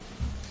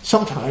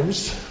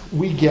Sometimes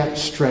we get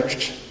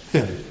stretched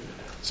thin.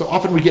 So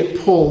often we get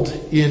pulled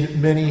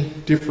in many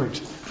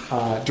different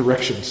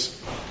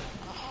directions.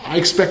 I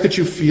expect that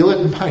you feel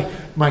it.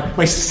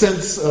 My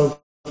sense of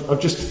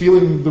just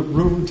feeling the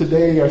room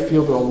today, I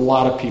feel there are a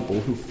lot of people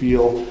who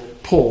feel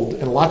pulled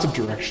in lots of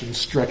directions,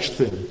 stretched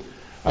thin.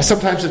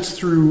 Sometimes it's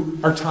through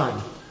our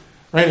time,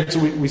 right? And so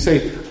we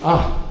say,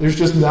 there's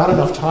just not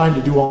enough time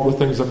to do all the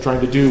things I'm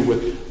trying to do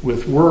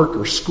with work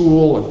or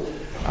school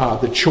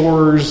and the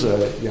chores,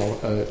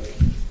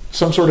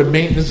 some sort of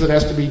maintenance that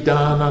has to be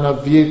done on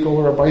a vehicle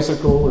or a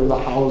bicycle or the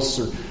house,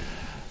 or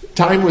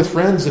time with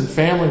friends and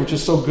family, which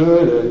is so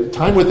good.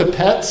 Time with the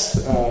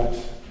pets.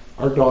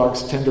 Our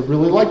dogs tend to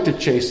really like to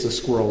chase the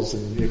squirrels,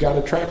 and you got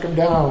to track them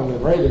down,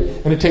 and right,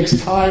 and it takes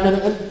time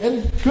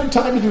and good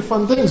time to do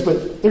fun things,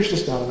 but there's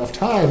just not enough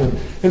time,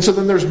 and so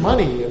then there's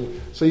money, and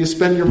so you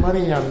spend your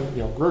money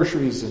on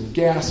groceries and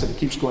gas, and it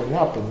keeps going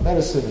up, and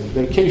medicine and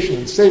vacation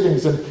and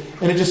savings, and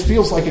it just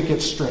feels like it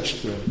gets stretched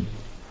thin.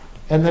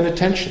 And then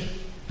attention,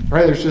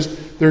 right?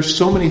 There's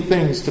so many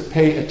things to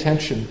pay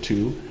attention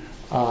to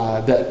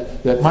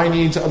that my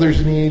needs,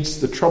 others' needs,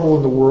 the trouble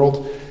in the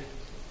world.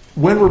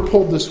 When we're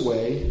pulled this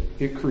way,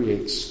 it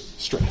creates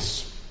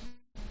stress.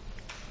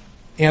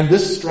 And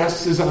this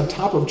stress is on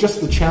top of just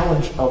the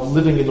challenge of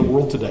living in the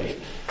world today.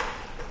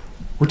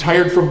 We're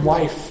tired from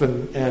life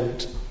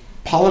and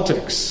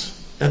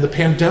politics and the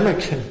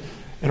pandemic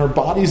and our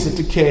bodies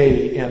that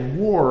decay and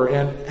war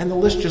and the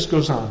list just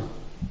goes on.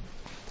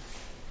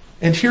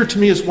 And here to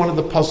me is one of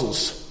the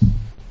puzzles.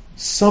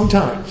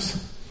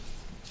 Sometimes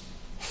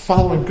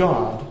following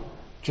God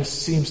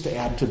just seems to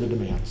add to the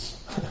demands.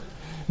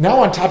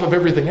 Now, on top of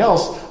everything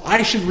else,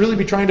 I should really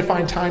be trying to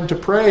find time to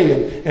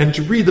pray and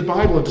to read the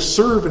Bible and to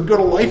serve and go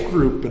to life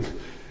group.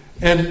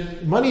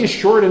 And money is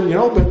short,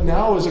 but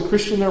now as a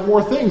Christian there are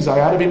more things.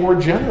 I ought to be more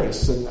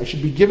generous, and I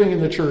should be giving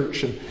in the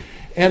church.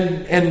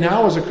 And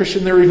now as a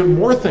Christian there are even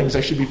more things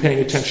I should be paying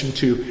attention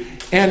to.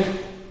 And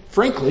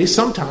frankly,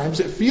 sometimes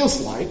it feels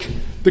like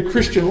the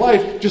Christian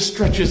life just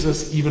stretches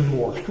us even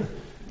more.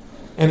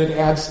 And it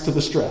adds to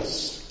the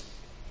stress.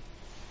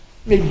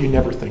 Maybe you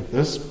never think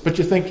this, but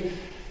you think,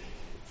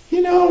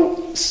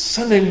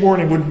 Sunday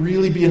morning would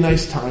really be a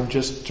nice time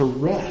just to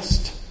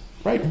rest,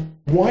 right?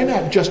 Why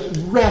not just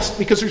rest?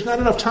 Because there's not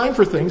enough time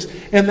for things,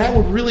 and that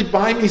would really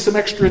buy me some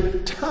extra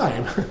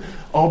time.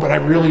 Oh, but I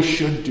really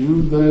should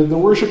do the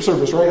worship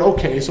service, right?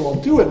 Okay, so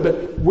I'll do it,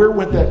 but where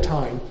went that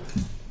time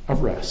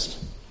of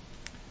rest?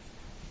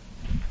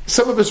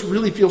 Some of us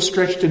really feel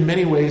stretched in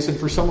many ways, and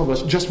for some of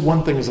us, just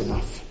one thing is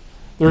enough.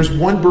 There's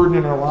one burden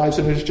in our lives,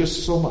 and it's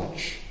just so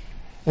much.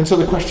 And so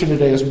the question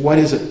today is, what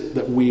is it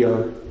that we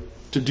are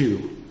to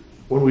do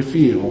when we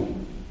feel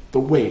the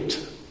weight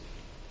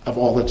of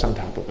all that's on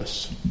top of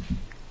us?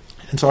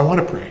 And so I want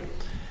to pray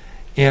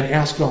and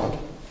ask God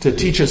to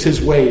teach us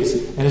His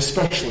ways, and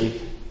especially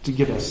to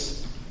give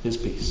us His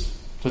peace.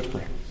 Let's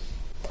pray.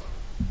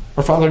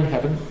 Our Father in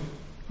heaven,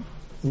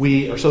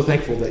 we are so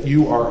thankful that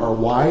You are our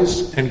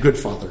wise and good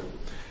Father.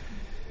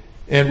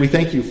 And we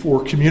thank You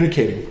for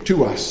communicating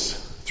to us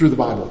through the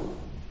Bible.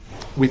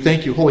 We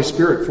thank You, Holy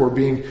Spirit, for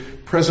being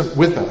present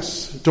with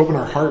us, to open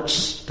our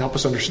hearts, to help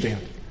us understand.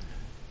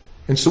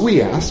 And so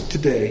we ask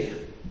today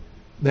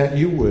that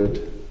You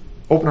would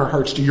open our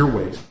hearts to Your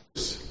ways.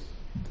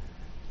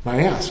 And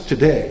I ask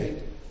today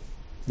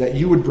that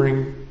You would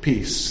bring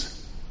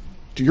peace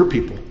to Your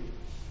people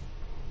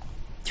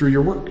through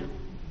Your work,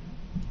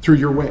 through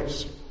Your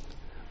ways.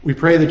 We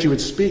pray that You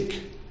would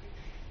speak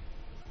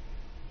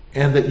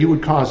and that You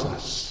would cause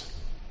us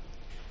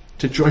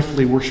to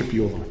joyfully worship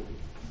You alone.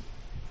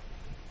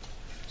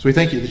 So we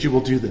thank You that You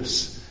will do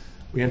this.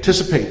 We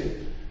anticipate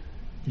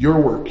Your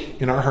work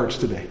in our hearts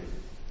today.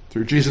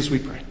 Through Jesus we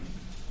pray.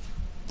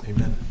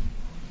 Amen.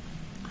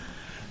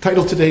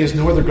 Title today is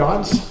No Other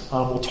Gods.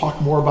 We'll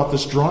talk more about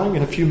this drawing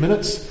in a few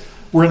minutes.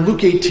 We're in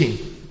Luke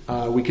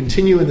 18. We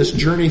continue in this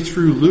journey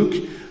through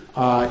Luke,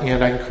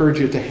 and I encourage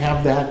you to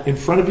have that in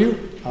front of you.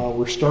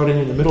 We're starting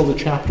in the middle of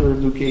the chapter,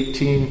 Luke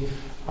 18,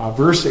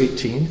 verse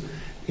 18.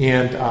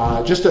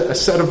 And just a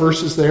set of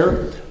verses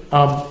there.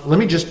 Let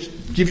me just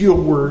give you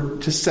a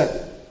word to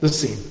set the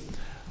scene.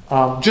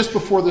 Just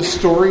before this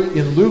story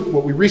in Luke,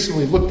 what we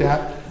recently looked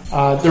at,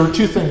 there were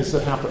two things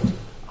that happened.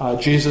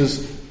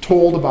 Jesus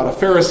told about a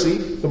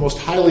Pharisee, the most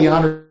highly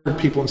honored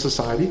people in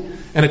society,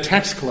 and a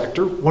tax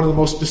collector, one of the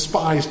most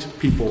despised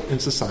people in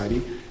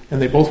society,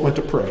 and they both went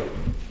to pray.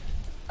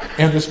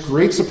 And this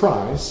great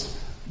surprise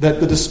that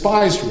the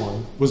despised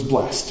one was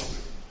blessed.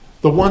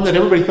 The one that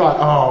everybody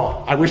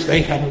thought, I wish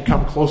they hadn't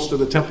come close to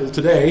the temple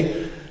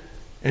today.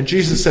 And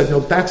Jesus said, no,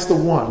 that's the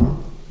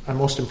one I'm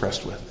most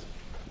impressed with.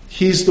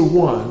 He's the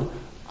one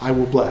I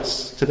will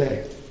bless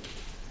today.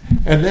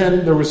 And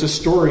then there was a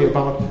story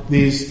about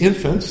these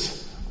infants,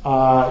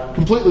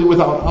 completely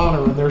without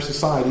honor in their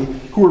society,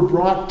 who were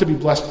brought to be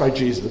blessed by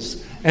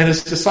Jesus. And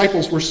his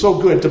disciples were so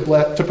good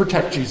to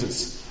protect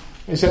Jesus.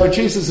 They said,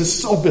 Jesus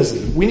is so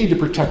busy. We need to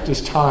protect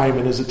his time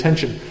and his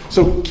attention.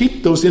 So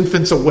keep those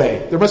infants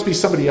away. There must be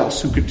somebody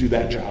else who could do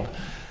that job.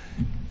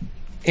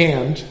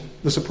 And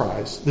the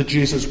surprise, that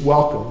Jesus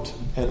welcomed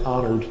and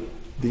honored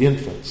the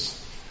infants.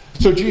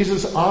 So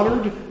Jesus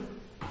honored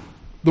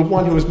the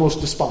one who was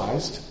most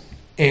despised,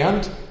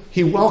 and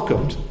he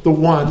welcomed the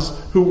ones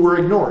who were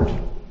ignored.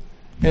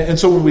 And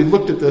so when we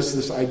looked at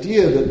this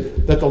idea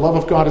that the love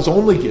of God is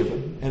only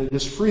given, and it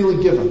is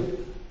freely given,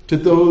 to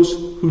those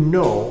who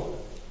know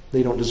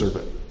they don't deserve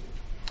it,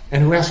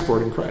 and who ask for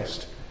it in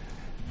Christ.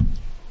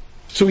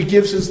 So he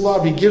gives his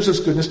love, he gives his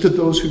goodness to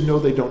those who know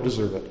they don't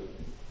deserve it.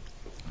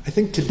 I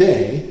think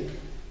today,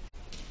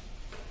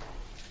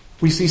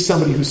 we see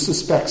somebody who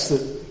suspects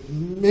that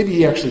maybe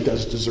he actually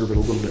does deserve it a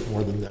little bit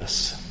more than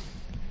this.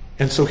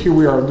 And so here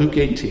we are, Luke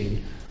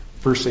 18,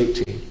 verse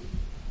 18.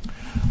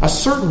 A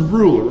certain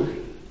ruler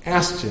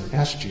asked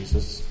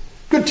Jesus,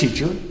 "Good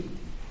teacher,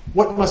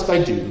 what must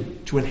I do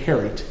to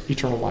inherit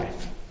eternal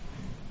life?"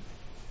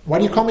 "Why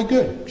do you call me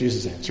good?"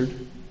 Jesus answered.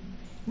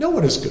 "No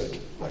one is good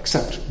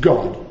except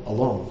God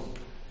alone.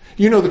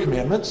 You know the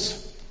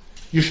commandments.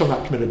 You shall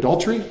not commit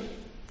adultery.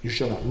 You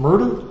shall not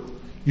murder.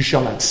 You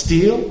shall not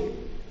steal.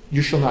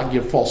 You shall not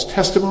give false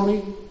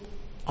testimony.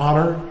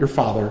 Honor your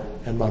father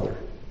and mother."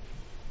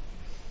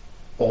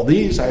 "All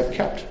these I have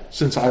kept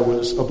since I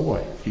was a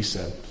boy," he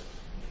said.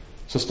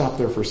 So stop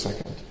there for a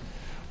second.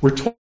 We're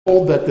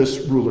told that this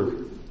ruler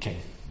came.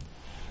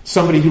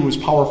 Somebody who was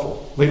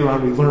powerful. Later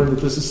on we learn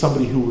that this is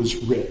somebody who was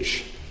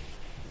rich.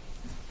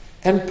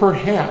 And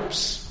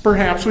perhaps,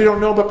 we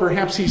don't know, but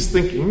perhaps he's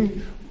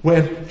thinking,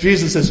 when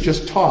Jesus has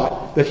just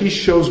taught that he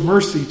shows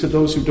mercy to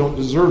those who don't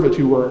deserve it,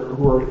 who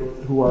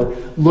are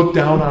looked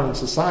down on in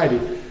society,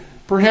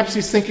 perhaps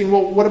he's thinking,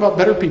 well, what about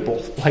better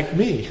people like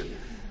me?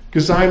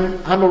 Because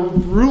I'm a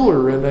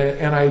ruler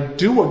and I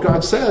do what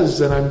God says,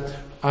 and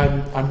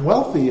I'm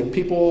wealthy, and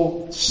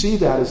people see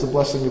that as a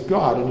blessing of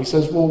God. And he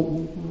says, well,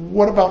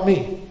 what about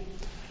me?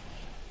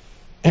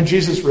 And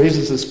Jesus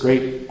raises this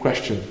great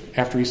question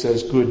after he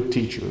says, "Good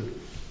teacher."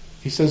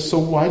 He says, "So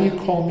why do you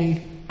call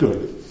me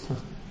good?"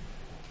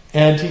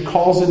 And he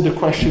calls into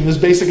question this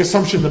basic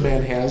assumption the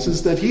man has,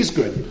 is that he's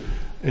good.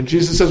 And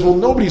Jesus says, well,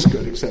 nobody's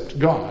good except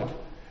God.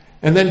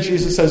 And then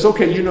Jesus says,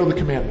 okay, you know the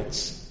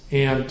commandments.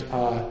 And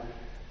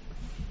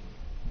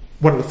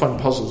one of the fun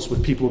puzzles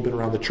with people who've been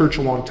around the church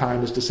a long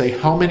time is to say,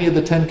 how many of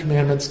the 10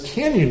 Commandments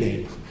can you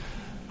name?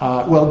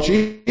 Well,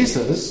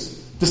 Jesus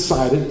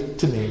decided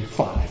to name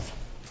 5.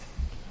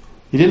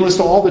 He didn't list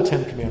all the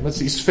 10 Commandments,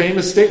 these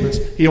famous statements.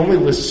 He only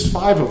lists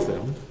 5 of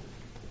them.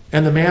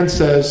 And the man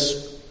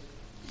says,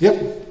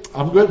 yep,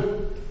 I'm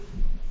good.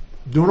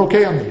 Doing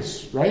okay on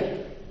these,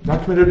 right?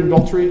 Not committed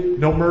adultery,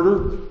 no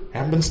murder,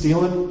 haven't been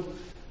stealing,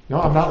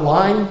 no, I'm not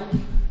lying.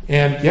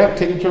 And yeah,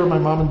 taking care of my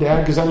mom and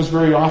dad, because that was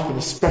very often,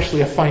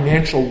 especially a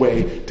financial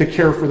way to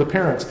care for the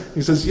parents.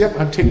 He says, yep,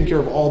 I'm taking care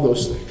of all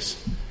those things.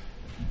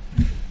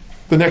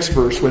 The next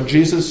verse, when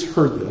Jesus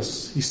heard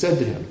this, he said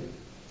to him,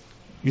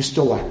 you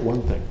still lack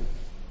one thing.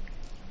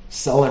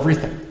 Sell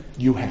everything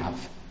you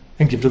have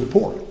and give to the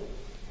poor,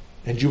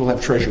 and you will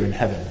have treasure in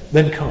heaven.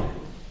 Then come,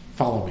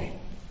 follow me.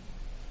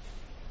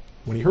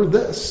 When he heard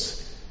this,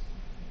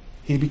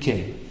 he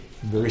became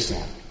very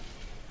sad,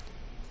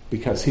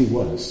 because he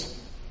was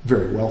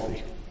very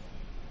wealthy.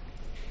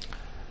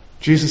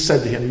 Jesus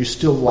said to him, you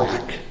still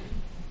lack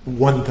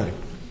one thing.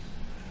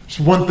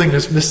 There's one thing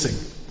that's missing.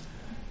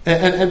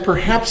 And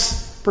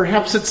perhaps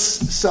it's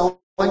selling,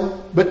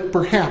 but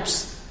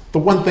perhaps the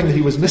one thing that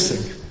he was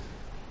missing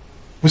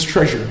was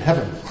treasure in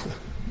heaven.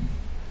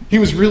 He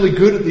was really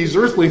good at these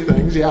earthly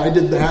things. Yeah, I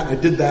did that, I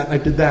did that, I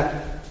did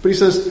that. But he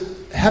says,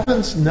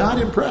 heaven's not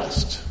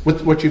impressed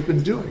with what you've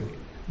been doing.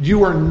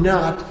 You are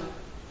not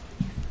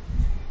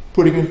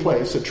putting in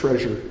place a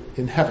treasure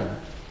in heaven.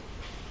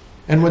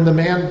 And when the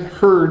man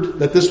heard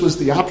that this was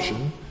the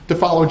option, to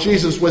follow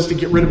Jesus was to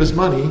get rid of his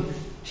money,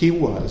 he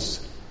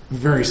was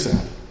very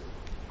sad.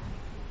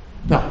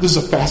 Now, this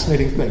is a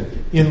fascinating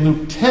thing. In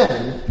Luke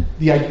 10,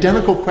 the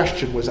identical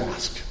question was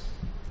asked.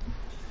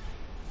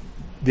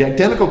 The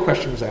identical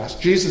question was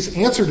asked. Jesus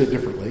answered it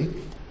differently,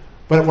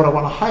 but what I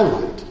want to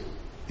highlight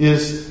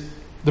is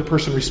the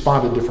person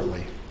responded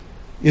differently.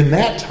 In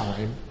that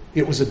time,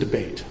 it was a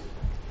debate.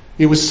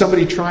 It was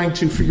somebody trying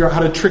to figure out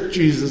how to trick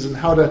Jesus and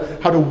how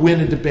to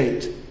win a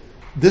debate.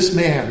 This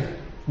man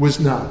was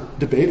not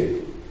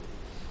debating.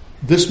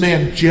 This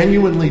man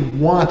genuinely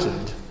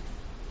wanted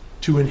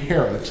to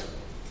inherit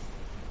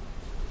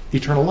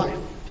eternal life.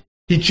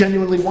 He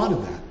genuinely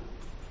wanted that.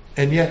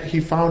 And yet he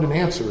found an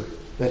answer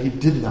that he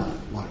did not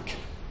like.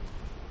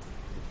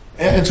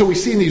 And so we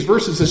see in these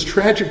verses this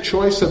tragic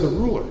choice of the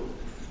ruler,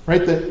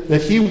 right?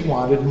 That he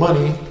wanted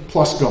money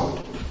plus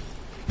God.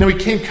 Now he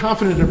came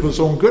confident of his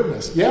own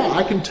goodness. Yeah,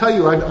 I can tell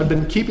you I've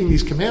been keeping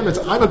these commandments.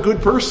 I'm a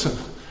good person.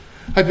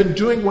 I've been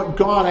doing what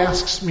God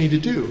asks me to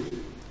do.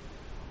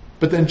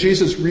 But then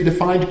Jesus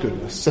redefined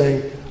goodness,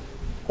 saying,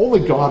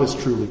 only God is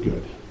truly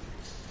good.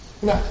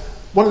 Now,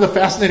 one of the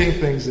fascinating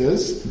things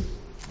is,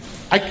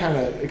 I kind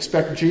of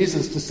expect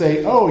Jesus to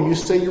say, oh, you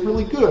say you're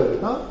really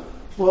good, huh?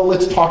 Well,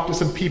 let's talk to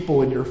some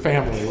people in your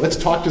family. Let's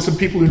talk to some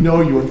people who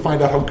know you and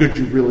find out how good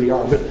you really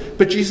are.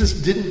 But Jesus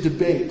didn't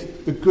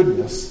debate the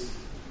goodness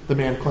the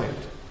man claimed.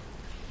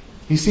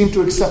 He seemed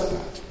to accept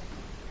that.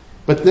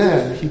 But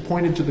then he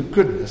pointed to the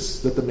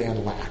goodness that the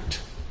man lacked.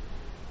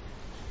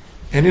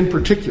 And in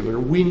particular,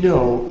 we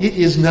know it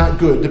is not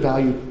good to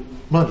value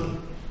money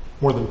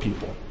more than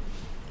people.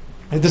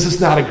 And this is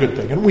not a good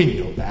thing, and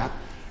we know that.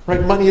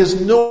 Right? Money is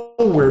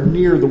nowhere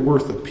near the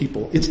worth of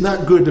people. It's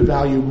not good to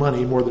value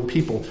money more than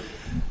people,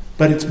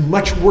 but it's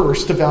much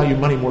worse to value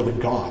money more than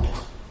God.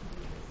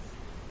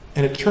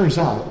 And it turns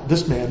out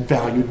this man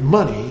valued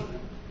money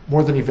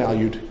more than he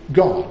valued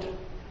God.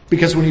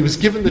 Because when he was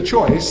given the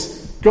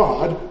choice,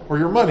 God or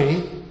your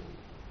money,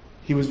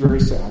 he was very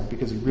sad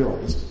because he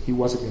realized he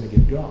wasn't going to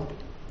get God.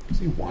 Because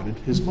he wanted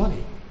his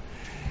money.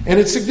 And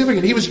it's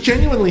significant. He was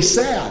genuinely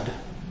sad.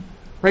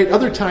 Right?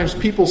 Other times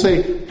people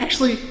say,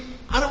 actually,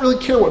 I don't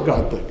really care what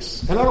God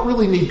thinks. And I don't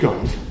really need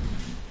God.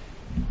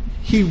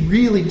 He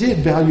really did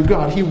value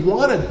God. He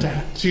wanted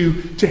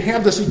to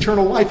have this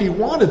eternal life. He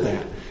wanted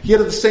that. Yet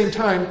at the same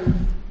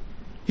time,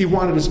 he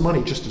wanted his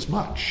money just as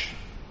much.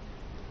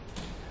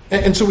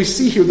 And so we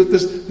see here that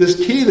this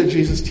key that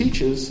Jesus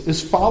teaches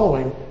is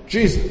following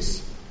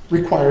Jesus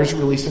requires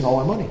releasing all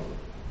our money.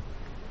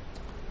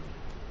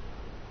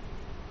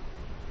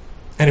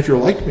 And if you're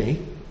like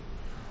me,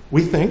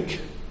 we think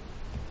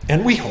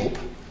and we hope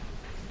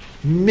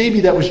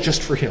maybe that was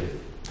just for him.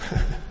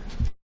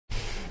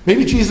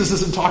 Maybe Jesus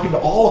isn't talking to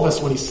all of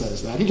us when he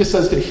says that. He just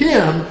says to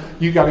him,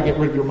 you got to get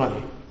rid of your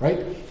money,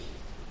 right?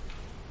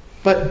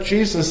 But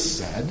Jesus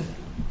said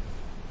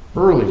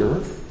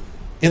earlier,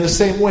 in the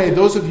same way,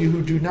 those of you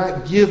who do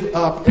not give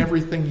up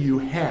everything you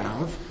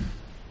have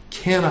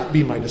cannot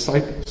be my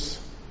disciples.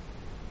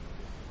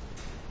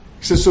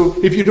 He says,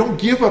 so if you don't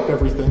give up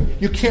everything,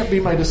 you can't be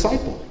my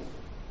disciple.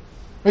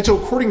 Right?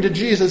 So according to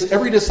Jesus,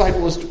 every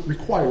disciple is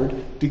required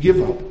to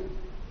give up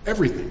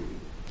everything.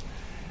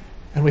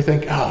 And we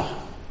think,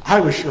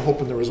 I was sure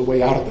hoping there was a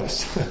way out of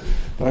this.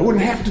 That I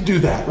wouldn't have to do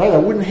that, right? I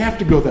wouldn't have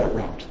to go that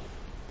route.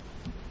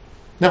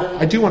 Now,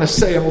 I do want to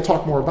say, and we'll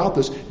talk more about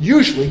this,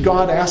 usually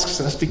God asks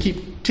us to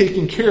keep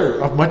taking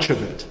care of much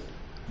of it.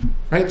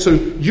 Right? So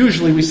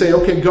usually we say,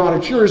 okay, God,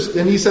 it's yours.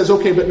 And he says,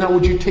 okay, but now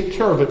would you take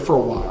care of it for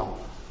a while?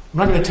 I'm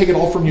not going to take it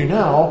all from you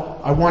now.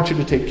 I want you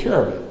to take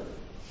care of it.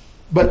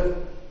 But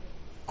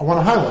I want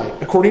to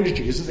highlight, according to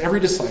Jesus,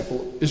 every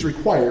disciple is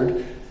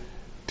required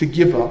to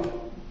give up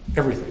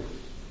everything.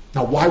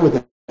 Now, why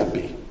would that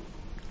be?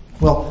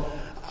 Well,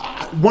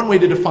 one way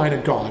to define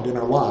a God in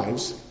our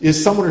lives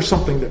is someone or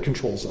something that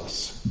controls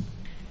us.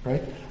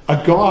 Right?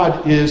 A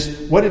God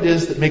is what it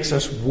is that makes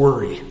us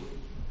worry.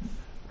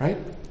 Right?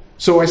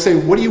 So I say,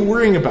 what are you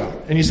worrying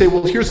about? And you say,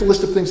 well, here's a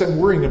list of things I'm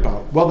worrying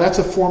about. Well, that's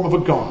a form of a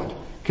God,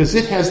 because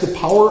it has the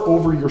power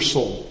over your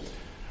soul.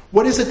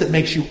 What is it that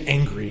makes you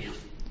angry?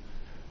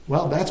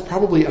 Well, that's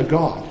probably a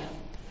God.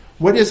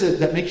 What is it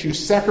that makes you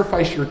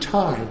sacrifice your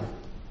time?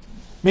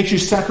 Makes you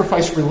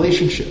sacrifice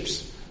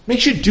relationships?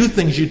 Makes you do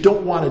things you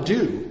don't want to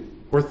do,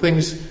 or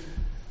things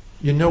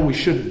you know we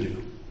shouldn't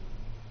do?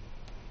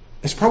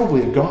 It's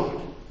probably a God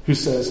who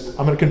says,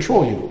 I'm going to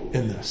control you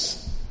in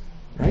this.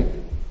 Right?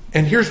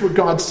 And here's what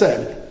God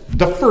said.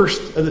 The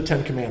first of the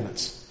 10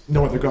 Commandments.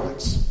 No other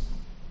gods.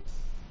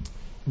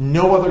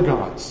 No other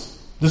gods.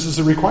 This is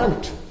a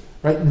requirement.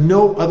 Right?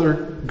 No other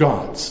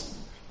gods.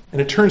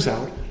 And it turns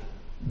out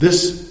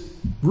this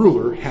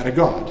ruler had a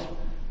god.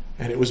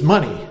 And it was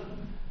money.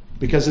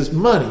 Because his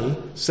money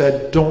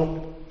said,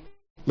 don't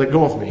let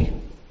go of me.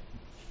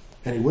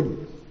 And he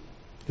wouldn't.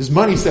 His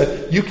money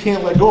said, you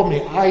can't let go of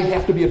me. I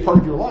have to be a part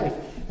of your life.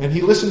 And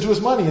he listened to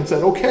his money and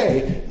said,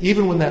 okay,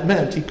 even when that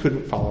meant he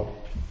couldn't follow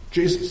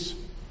Jesus.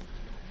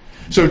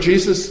 So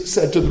Jesus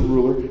said to the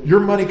ruler, your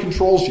money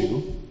controls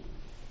you,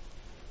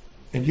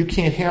 and you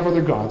can't have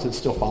other gods and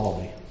still follow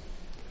me.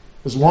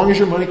 As long as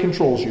your money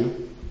controls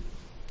you,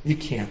 you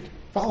can't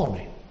follow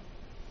me.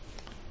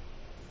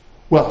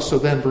 Well, so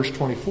then verse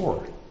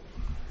 24.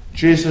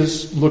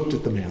 Jesus looked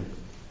at the man.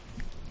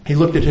 He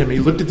looked at him. He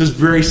looked at this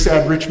very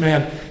sad rich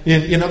man.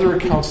 In other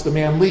accounts, the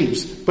man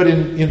leaves. But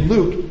in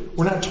Luke,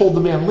 we're not told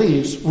the man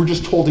leaves. We're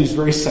just told he's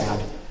very sad.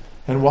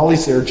 And while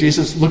he's there,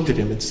 Jesus looked at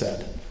him and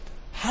said,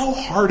 how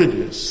hard it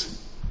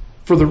is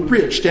for the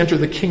rich to enter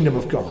the kingdom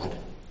of God.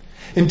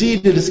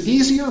 Indeed, it is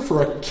easier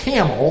for a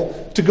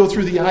camel to go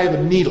through the eye of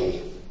a needle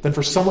than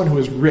for someone who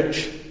is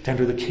rich to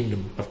enter the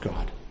kingdom of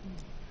God.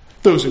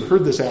 Those who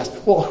heard this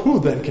asked, well, who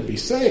then can be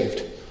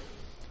saved?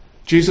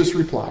 Jesus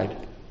replied,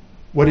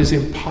 what is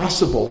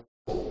impossible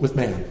with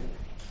man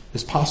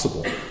is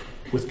possible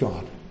with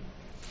God.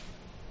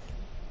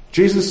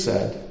 Jesus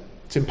said,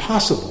 it's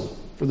impossible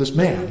for this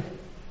man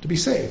to be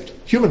saved,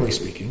 humanly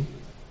speaking,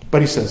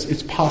 but he says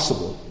it's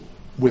possible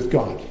with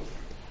God.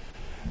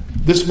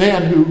 This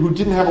man who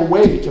didn't have a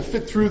way to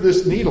fit through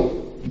this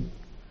needle,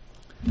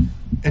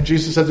 and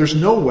Jesus said there's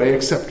no way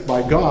except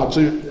by God.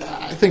 So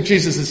I think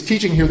Jesus is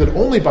teaching here that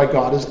only by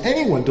God is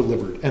anyone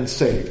delivered and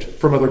saved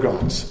from other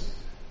gods.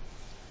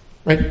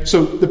 Right?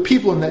 So the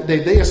people in that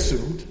day, they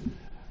assumed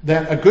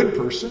that a good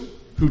person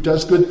who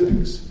does good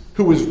things,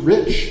 who is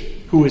rich,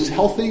 who is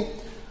healthy,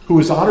 who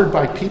is honored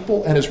by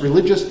people and is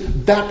religious,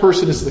 that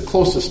person is the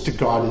closest to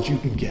God as you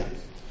can get.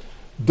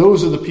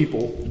 those are the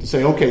people to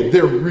say, okay,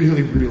 they're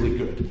really, really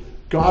good.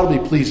 God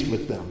will be pleased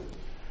with them.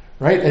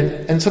 Right?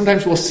 And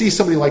sometimes we'll see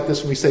somebody like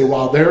this and we say,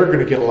 wow, they're going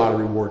to get a lot of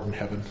reward in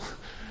heaven.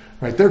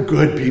 Right? They're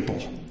good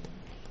people.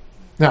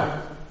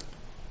 Now,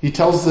 he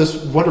tells this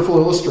wonderful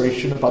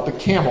illustration about the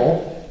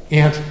camel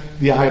and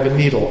the eye of a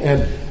needle.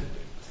 And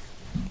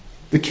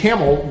the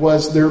camel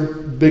was their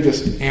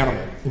biggest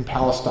animal in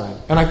Palestine.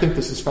 And I think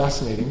this is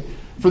fascinating.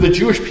 For the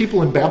Jewish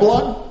people in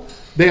Babylon,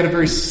 they had a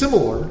very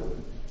similar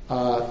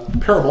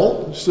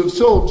parable,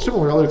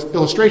 similar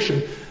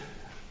illustration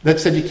that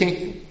said you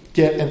can't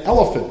get an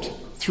elephant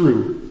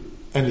through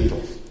a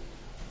needle.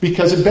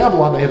 Because in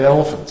Babylon they had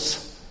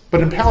elephants.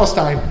 But in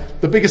Palestine,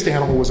 the biggest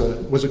animal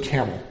was a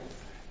camel.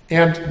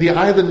 And the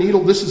eye of the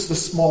needle, this is the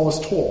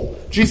smallest hole.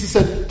 Jesus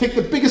said, take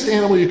the biggest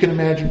animal you can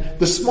imagine,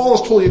 the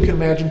smallest hole you can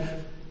imagine.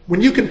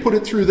 When you can put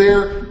it through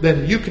there,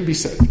 then you can be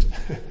saved.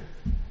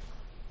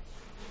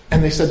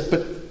 And they said,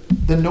 but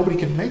then nobody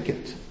can make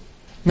it.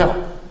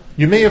 Now,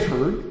 you may have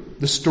heard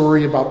the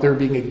story about there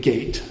being a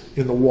gate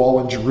in the wall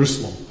in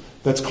Jerusalem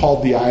that's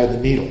called the eye of the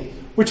needle,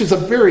 which is a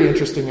very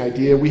interesting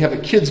idea. We have a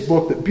kid's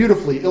book that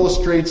beautifully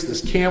illustrates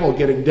this camel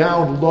getting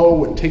down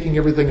low and taking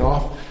everything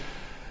off.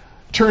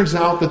 Turns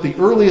out that the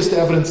earliest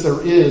evidence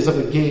there is of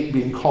a gate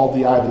being called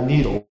the eye of the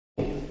needle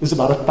is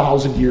about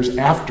 1,000 years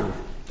after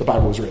the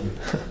Bible was written.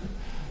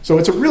 So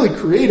it's a really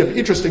creative,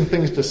 interesting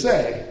thing to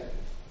say,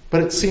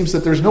 but it seems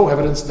that there's no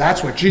evidence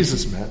that's what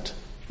Jesus meant.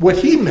 What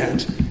he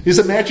meant is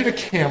imagine a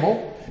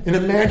camel and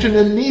imagine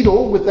a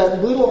needle with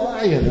that little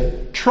eye in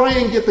it. Try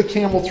and get the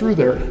camel through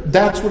there.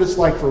 That's what it's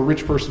like for a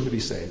rich person to be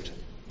saved.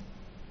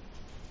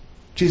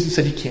 Jesus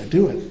said you can't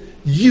do it.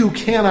 You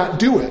cannot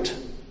do it.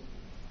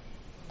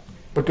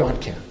 But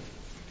God can.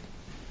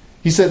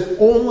 He said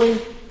only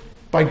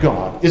by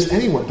God is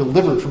anyone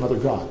delivered from other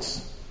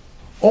gods.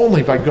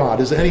 Only by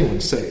God is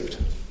anyone saved.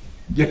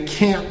 You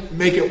can't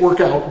make it work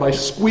out by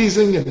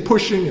squeezing and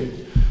pushing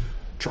and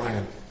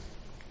trying.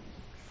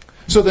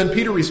 So then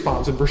Peter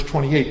responds in verse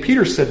 28.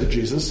 Peter said to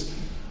Jesus,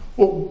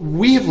 well,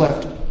 we have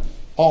left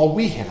all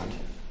we had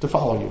to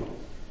follow you.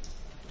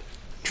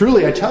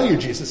 Truly, I tell you,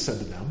 Jesus said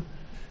to them,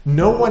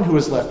 no one who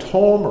has left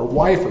home or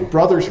wife or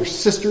brothers or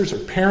sisters or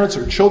parents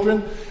or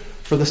children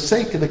for the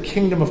sake of the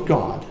kingdom of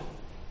God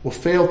will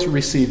fail to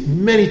receive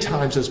many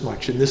times as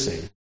much in this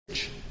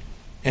age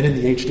and in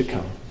the age to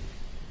come,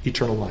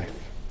 eternal life.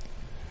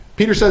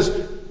 Peter says,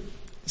 it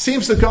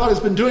seems that God has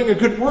been doing a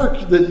good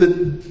work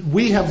that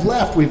we have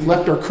left. We've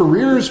left our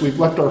careers, we've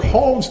left our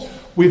homes,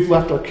 we've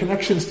left our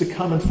connections to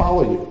come and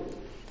follow you.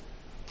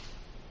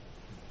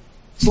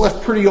 It's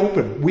left pretty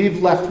open.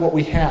 We've left what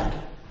we had.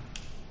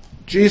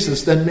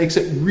 Jesus then makes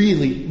it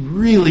really,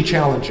 really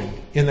challenging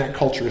in that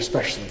culture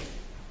especially.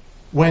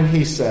 When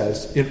he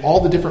says, in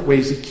all the different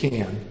ways he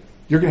can,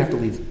 you're going to have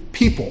to leave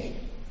people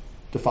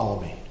to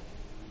follow me.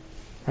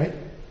 Right?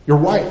 Your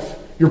wife,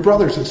 your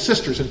brothers and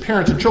sisters and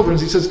parents and children.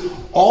 He says,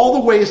 all the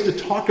ways to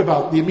talk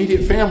about the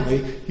immediate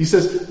family, he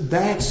says,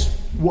 that's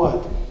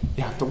what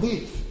you have to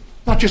leave.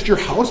 Not just your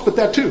house, but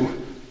that too.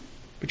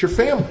 But your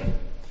family,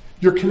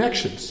 your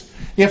connections.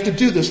 You have to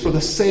do this for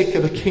the sake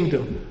of the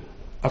kingdom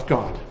of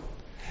God.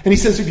 And he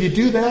says, if you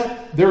do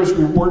that, there is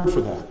reward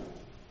for that.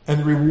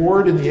 And the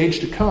reward in the age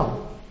to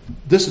come,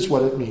 this is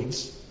what it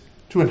means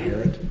to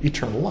inherit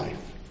eternal life.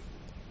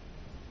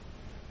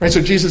 Right?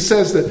 So Jesus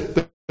says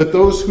that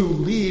those who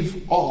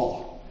leave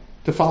all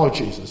to follow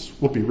Jesus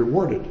will be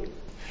rewarded.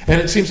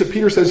 And it seems that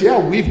Peter says, yeah,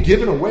 we've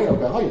given away our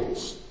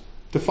valuables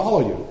to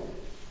follow you.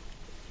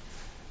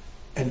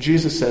 And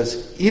Jesus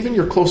says, even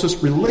your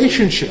closest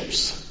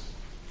relationships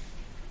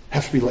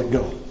have to be let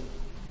go.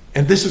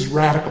 And this is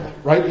radical,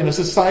 right? In a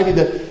society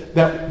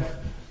that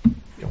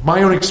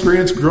my own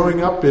experience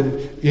growing up in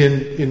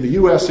the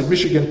U.S., in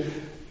Michigan,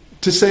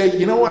 to say,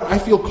 you know what, I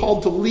feel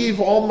called to leave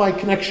all my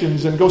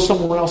connections and go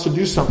somewhere else and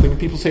do something. And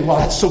people say, wow,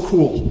 that's so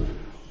cool.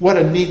 What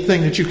a neat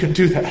thing that you can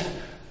do that.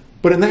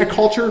 But in that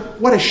culture,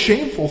 what a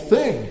shameful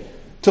thing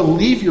to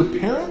leave your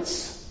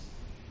parents,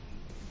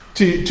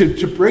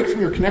 to break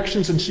from your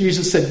connections. And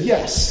Jesus said,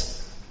 yes.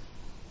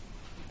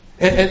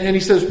 And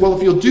he says, well,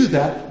 if you'll do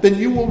that, then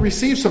you will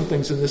receive some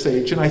things in this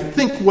age. And I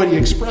think what he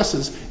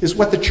expresses is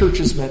what the church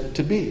is meant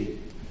to be.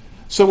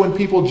 So when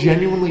people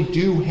genuinely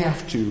do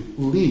have to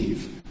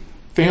leave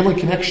family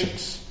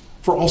connections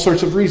for all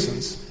sorts of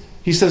reasons,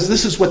 he says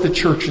this is what the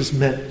church is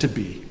meant to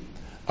be.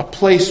 A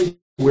place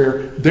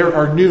where there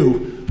are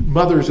new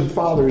mothers and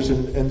fathers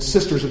and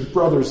sisters and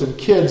brothers and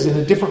kids in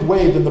a different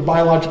way than the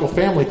biological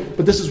family,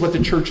 but this is what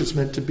the church is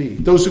meant to be.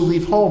 Those who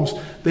leave homes,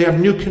 they have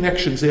new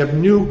connections, they have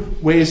new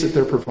ways that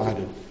they're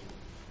provided.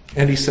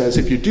 And he says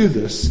if you do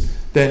this,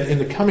 then in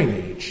the coming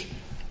age,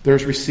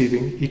 there's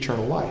receiving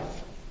eternal life.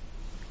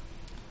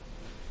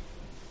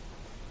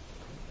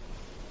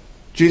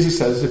 Jesus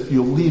says, if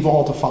you'll leave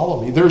all to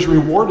follow me, there's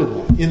reward in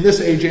that, in this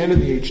age and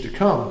in the age to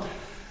come.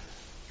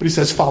 But he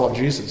says, follow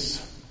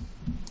Jesus.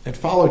 And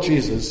follow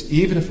Jesus,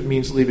 even if it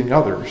means leaving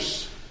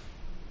others.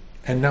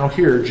 And now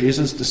here,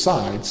 Jesus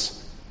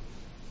decides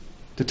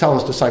to tell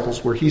his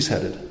disciples where he's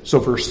headed. So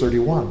verse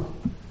 31.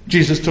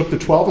 Jesus took the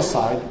 12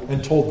 aside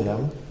and told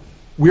them,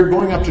 We are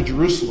going up to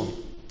Jerusalem,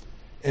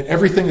 and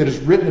everything that is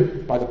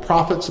written by the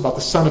prophets about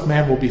the Son of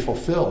Man will be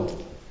fulfilled.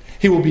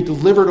 He will be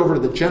delivered over to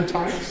the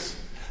Gentiles.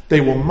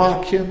 They will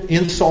mock him,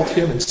 insult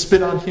him, and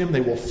spit on him. They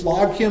will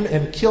flog him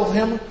and kill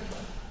him.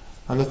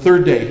 On the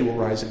third day, he will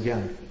rise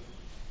again.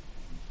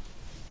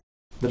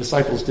 The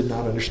disciples did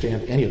not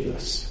understand any of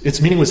this.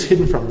 Its meaning was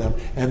hidden from them,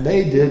 and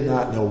they did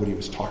not know what he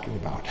was talking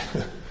about.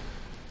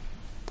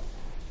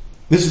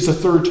 This is the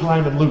third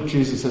time in Luke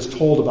Jesus has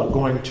told about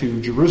going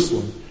to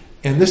Jerusalem,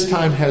 and this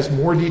time has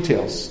more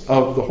details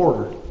of the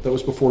horror that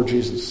was before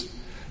Jesus.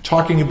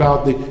 Talking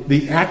about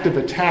the active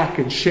attack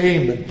and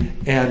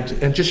shame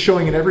and just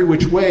showing in every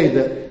which way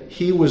that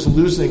he was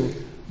losing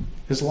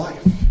his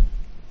life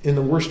in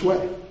the worst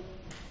way.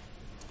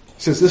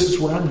 He says, this is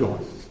where I'm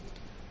going.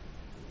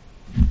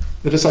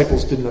 The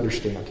disciples didn't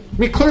understand. I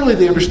mean, clearly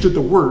they understood the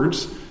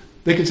words.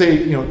 They could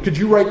say, could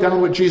you write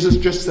down what Jesus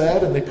just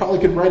said? And they probably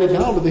could write it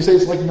down, but they say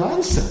it's like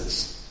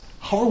nonsense.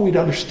 How are we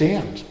to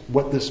understand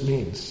what this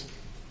means?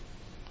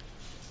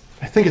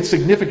 I think it's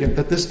significant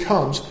that this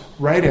comes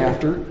right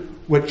after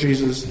what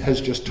Jesus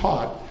has just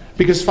taught,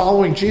 because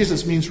following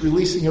Jesus means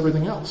releasing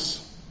everything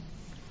else.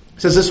 He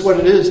says this is what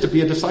it is to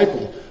be a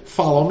disciple.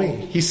 Follow me.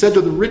 He said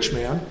to the rich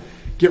man,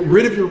 get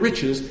rid of your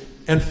riches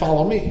and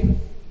follow me.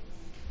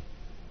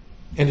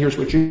 And here's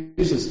what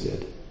Jesus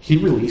did. He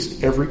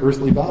released every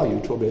earthly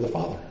value to obey the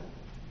Father.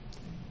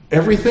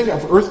 Everything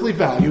of earthly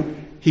value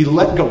he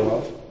let go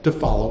of to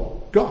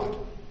follow God,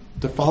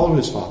 to follow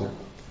his Father.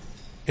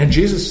 And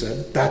Jesus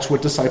said, that's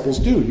what disciples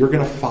do. You're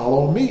going to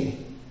follow me.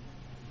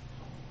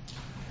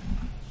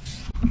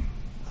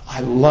 I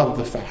love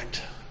the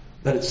fact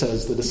that it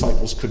says the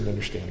disciples couldn't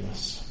understand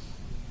this.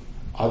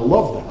 I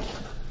love that.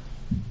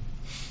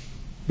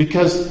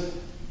 Because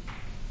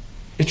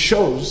it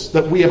shows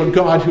that we have a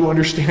God who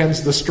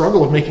understands the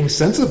struggle of making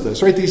sense of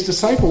this, right? These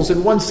disciples,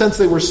 in one sense,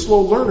 they were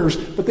slow learners,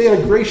 but they had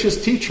a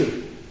gracious teacher.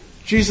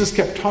 Jesus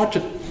kept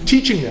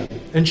teaching them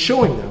and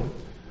showing them.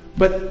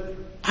 But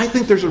I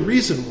think there's a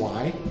reason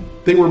why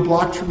they were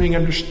blocked from being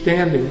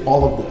understanding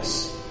all of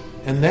this.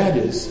 And that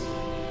is,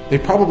 they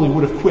probably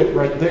would have quit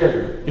right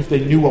there if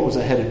they knew what was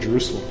ahead in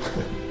Jerusalem.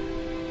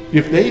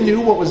 If they knew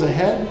what was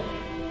ahead,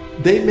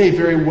 they may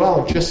very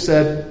well have just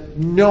said,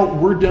 no,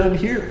 we're done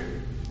here.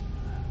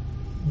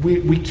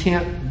 We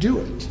can't do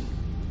it.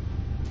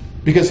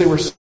 Because they were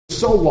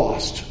so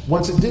lost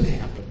once it did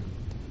happen.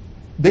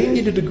 They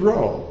needed to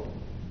grow.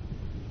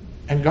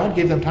 And God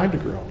gave them time to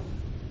grow.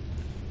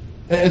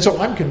 And so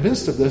I'm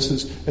convinced of this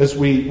as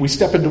we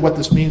step into what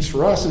this means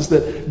for us, is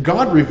that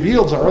God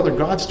reveals our other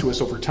gods to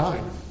us over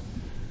time.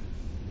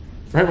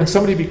 Right? When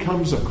somebody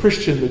becomes a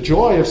Christian, the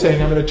joy of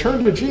saying, I'm going to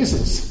turn to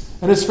Jesus.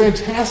 And it's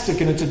fantastic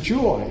and it's a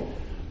joy.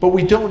 But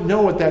we don't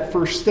know at that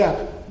first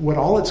step what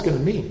all it's going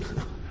to mean.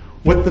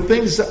 What the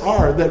things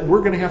are that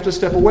we're going to have to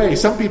step away.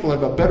 Some people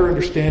have a better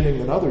understanding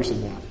than others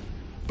in that.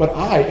 But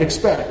I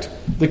expect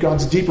that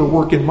God's deeper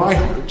work in my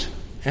heart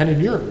and in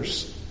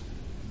yours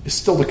is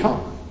still to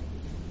come.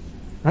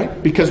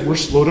 Right? Because we're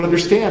slow to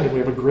understand and we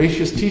have a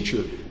gracious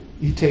teacher.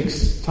 He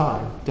takes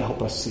time to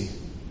help us see.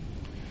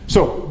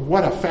 So,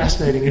 what a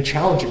fascinating and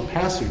challenging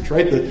passage,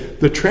 right?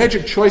 The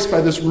tragic choice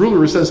by this ruler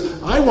who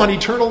says, I want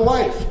eternal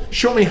life.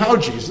 Show me how,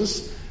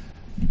 Jesus.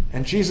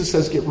 And Jesus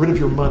says, get rid of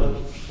your money.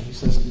 And he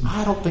says,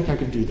 I don't think I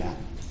can do that.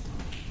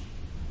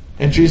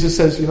 And Jesus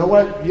says, you know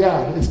what?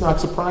 Yeah, it's not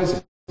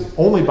surprising.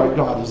 Only by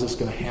God is this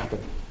going to happen.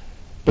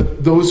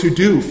 But those who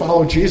do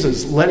follow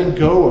Jesus, letting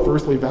go of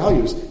earthly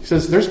values, he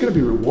says there's going to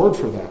be reward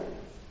for that.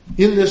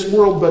 In this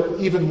world, but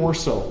even more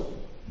so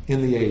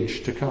in the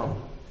age to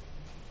come.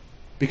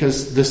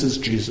 Because this is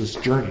Jesus'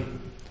 journey.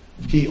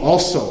 He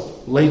also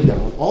laid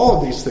down all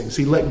of these things.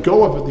 He let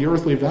go of the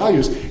earthly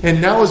values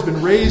and now has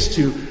been raised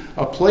to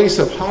a place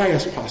of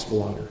highest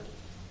possible honor.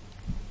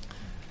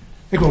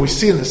 I think what we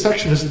see in this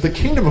section is that the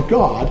kingdom of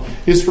God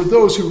is for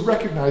those who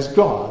recognize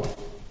God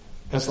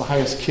as the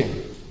highest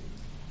king.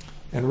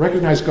 And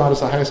recognize God as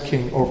the highest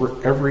king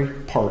over every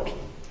part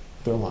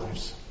of their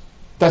lives.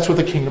 That's what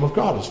the kingdom of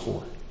God is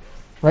for.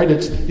 Right?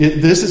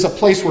 This is a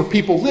place where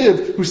people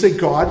live who say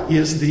God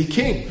is the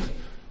king.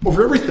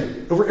 Over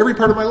everything. Over every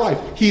part of my life.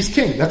 He's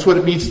king. That's what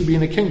it means to be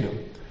in a kingdom.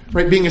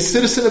 Right? Being a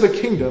citizen of a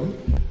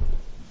kingdom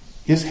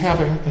is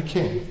having a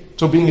king.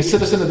 So being a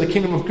citizen of the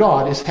kingdom of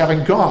God is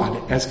having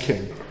God as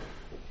king.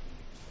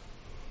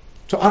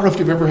 So I don't know if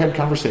you've ever had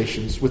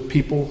conversations with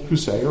people who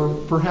say, or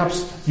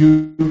perhaps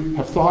you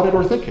have thought it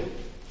or think it,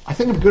 I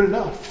think I'm good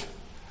enough.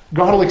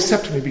 God will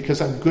accept me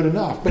because I'm good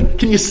enough. But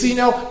can you see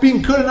now,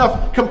 being good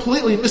enough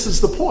completely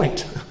misses the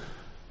point.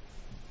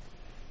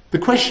 The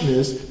question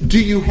is, do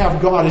you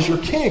have God as your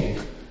king?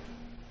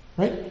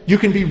 Right? You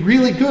can be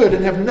really good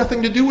and have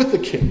nothing to do with the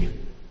king.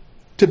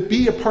 To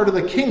be a part of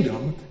the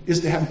kingdom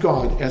is to have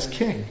God as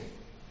king.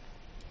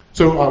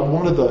 So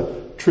one of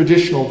the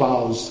traditional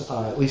vows,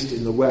 at least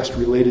in the West,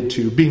 related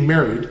to being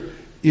married,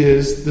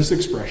 is this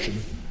expression,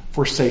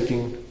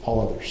 forsaking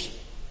all others.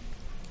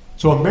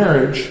 So a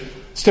marriage,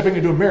 stepping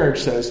into a marriage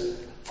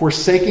says,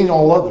 forsaking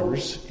all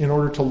others in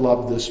order to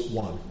love this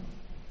one.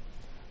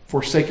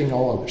 forsaking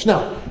all others.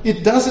 Now,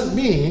 it doesn't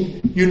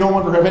mean you no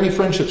longer have any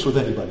friendships with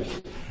anybody.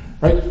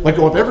 Right? Let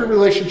go of every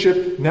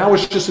relationship. Now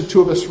it's just the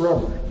two of us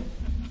forever.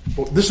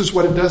 Well, this is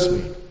what it does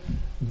mean.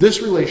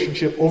 This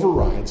relationship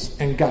overrides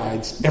and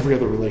guides every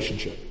other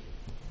relationship.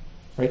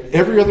 Right?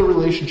 Every other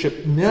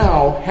relationship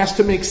now has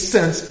to make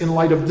sense in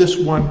light of this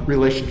one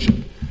relationship.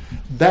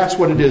 That's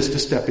what it is to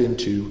step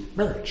into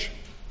marriage.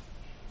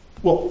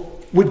 Well,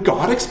 would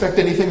God expect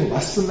anything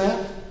less than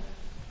that?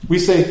 We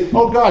say,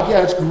 oh God,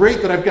 yeah, it's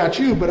great that I've got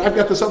you, but I've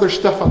got this other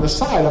stuff on the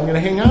side I'm going to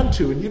hang on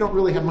to, and you don't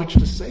really have much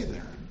to say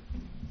there.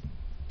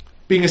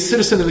 Being a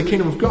citizen of the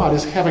kingdom of God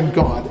is having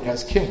God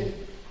as king.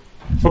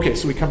 Okay,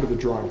 so we come to the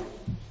drawing.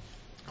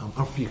 I don't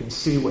know if you can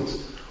see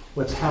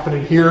what's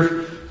happening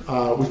here.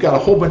 We've got a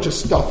whole bunch of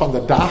stuff on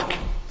the dock,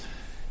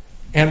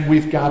 and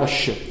we've got a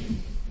ship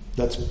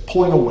that's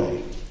pulling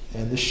away.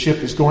 And this ship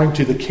is going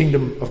to the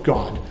kingdom of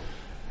God.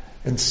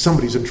 And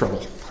somebody's in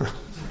trouble.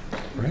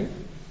 Right?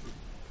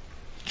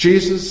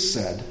 Jesus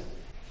said,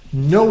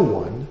 no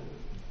one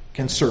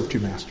can serve two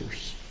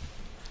masters.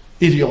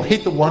 Either you'll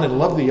hate the one and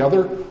love the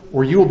other,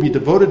 or you will be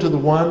devoted to the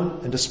one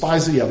and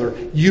despise the other.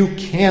 You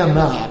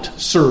cannot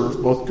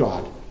serve both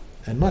God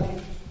and money.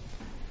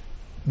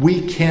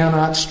 We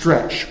cannot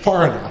stretch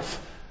far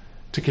enough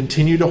to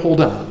continue to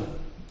hold on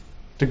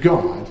to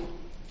God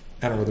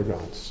and our other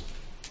gods.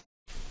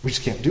 We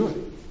just can't do it.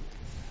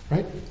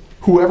 Right?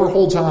 Whoever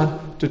holds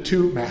on to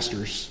two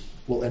masters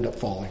will end up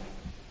falling.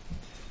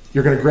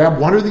 You're going to grab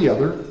one or the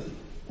other,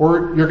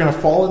 or you're going to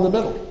fall in the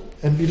middle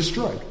and be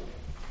destroyed.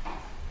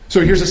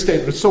 So here's a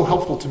statement that's so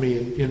helpful to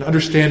me in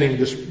understanding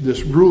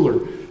this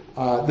ruler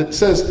that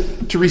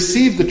says, to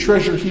receive the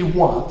treasure he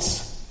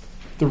wants,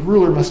 the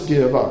ruler must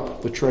give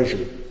up the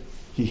treasure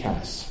he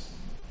has.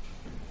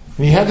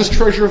 And he had this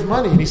treasure of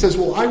money, and he says,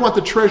 well, I want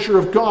the treasure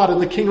of God and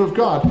the kingdom of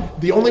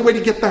God. The only way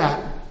to get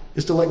that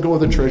is to let go of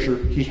the treasure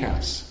he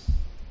has.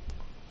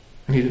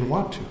 And he didn't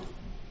want to.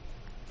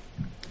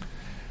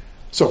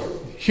 So,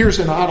 here's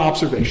an odd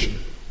observation.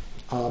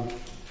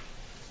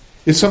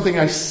 It's something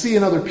I see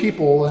in other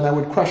people, and I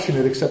would question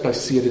it, except I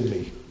see it in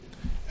me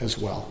as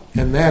well.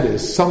 And that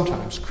is,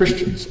 sometimes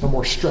Christians are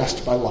more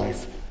stressed by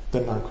life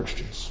than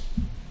non-Christians.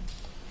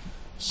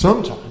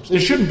 Sometimes. It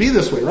shouldn't be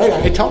this way, right?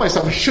 I tell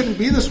myself it shouldn't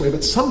be this way,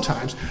 but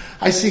sometimes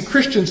I see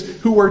Christians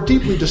who are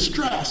deeply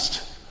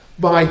distressed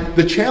by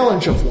the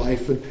challenge of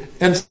life.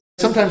 And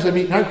sometimes I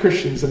meet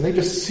non-Christians and they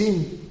just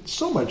seem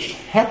so much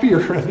happier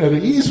and at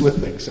ease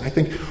with things. And I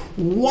think,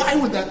 why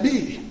would that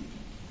be?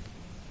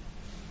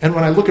 And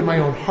when I look at my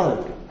own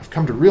heart, I've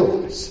come to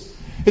realize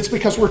it's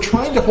because we're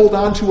trying to hold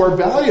on to our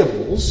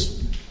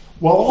valuables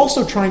while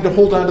also trying to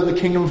hold on to the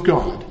kingdom of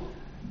God.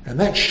 And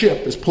that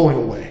ship is pulling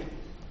away.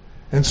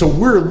 And so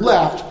we're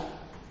left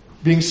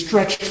being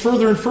stretched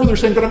further and further,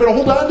 saying, but I'm going to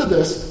hold on to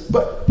this,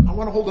 but I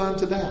want to hold on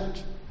to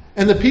that.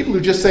 And the people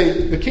who just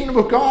say, the kingdom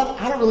of God,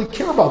 I don't really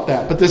care about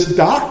that, but this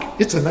dock,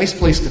 it's a nice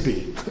place to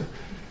be.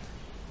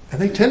 And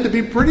they tend to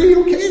be pretty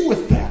okay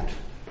with that.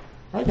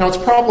 Right? Now, it's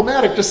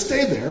problematic to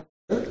stay there,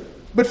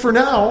 but for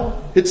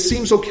now, it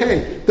seems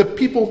okay. The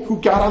people who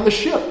got on the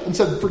ship and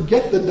said,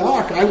 forget the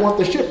dock, I want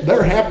the ship,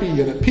 they're happy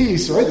and at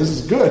peace, right? This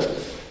is good.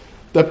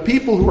 The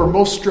people who are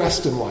most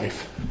stressed in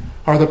life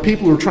are the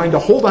people who are trying to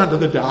hold on to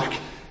the dock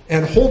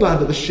and hold on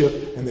to the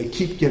ship, and they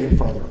keep getting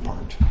farther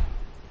apart.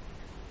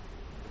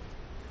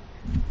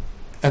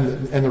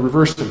 And the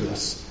reverse of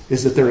this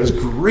is that there is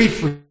great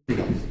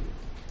freedom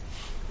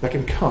that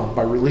can come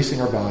by releasing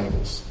our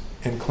valuables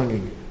and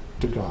clinging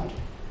to God.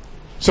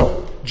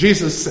 So,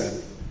 Jesus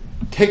said,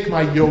 take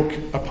my yoke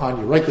upon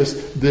you. Right?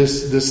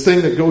 This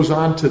thing that goes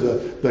on to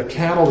the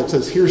cattle that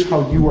says, here's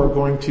how you are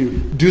going to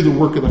do the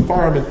work of the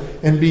farm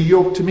and be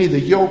yoked to me. The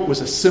yoke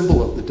was a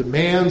symbol of the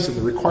demands and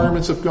the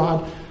requirements of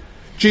God.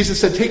 Jesus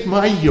said, take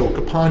my yoke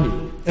upon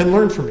you and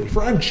learn from me,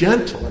 for I'm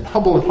gentle and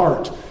humble in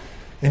heart,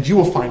 and you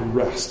will find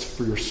rest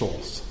for your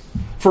souls.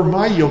 For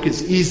my yoke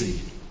is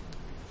easy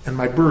and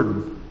my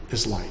burden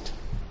is light.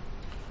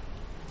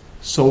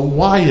 So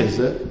why is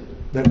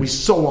it that we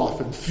so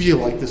often feel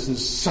like this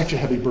is such a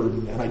heavy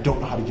burden and I don't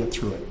know how to get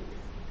through it?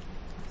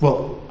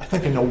 Well, I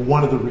think I know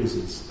one of the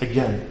reasons.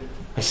 Again,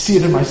 I see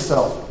it in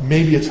myself.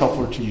 Maybe it's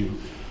helpful to you.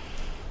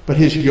 But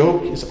his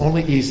yoke is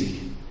only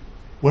easy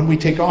when we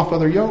take off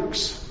other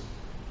yokes,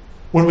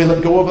 when we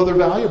let go of other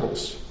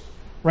valuables.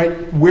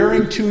 Right?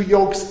 Wearing two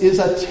yokes is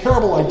a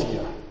terrible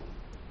idea.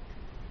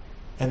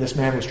 And this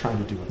man was trying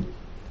to do it.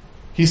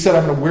 He said,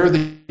 I'm going to wear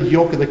the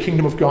yoke of the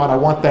kingdom of God. I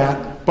want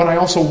that. But I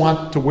also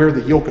want to wear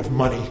the yoke of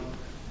money.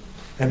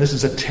 And this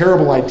is a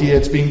terrible idea.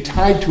 It's being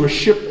tied to a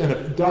ship and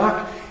a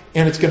dock,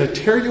 and it's going to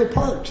tear you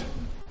apart.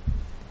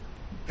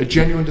 A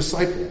genuine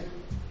disciple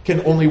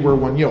can only wear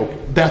one yoke.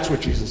 That's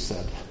what Jesus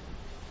said.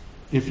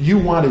 If you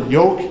want a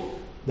yoke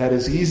that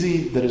is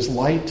easy, that is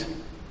light,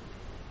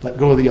 let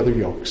go of the other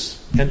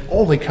yokes and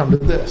only come to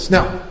this.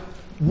 Now,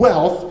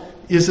 wealth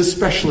is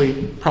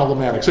especially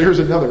problematic. So here's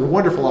another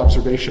wonderful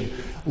observation.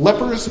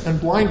 Lepers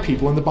and blind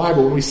people in the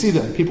Bible, when we see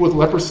them, people with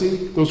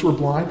leprosy, those who are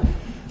blind,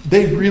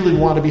 they really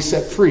want to be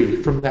set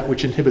free from that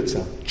which inhibits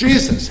them.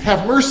 Jesus,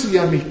 have mercy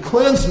on me,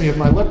 cleanse me of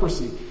my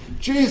leprosy.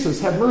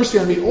 Jesus, have mercy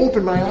on me.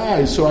 Open my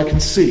eyes so I can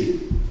see.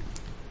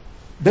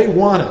 They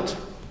want it.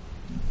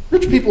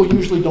 Rich people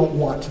usually don't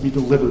want to be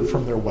delivered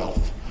from their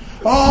wealth.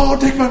 Oh,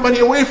 take my money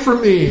away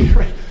from me.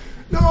 Right?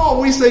 No,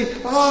 we say,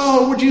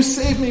 oh, would you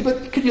save me?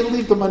 But could you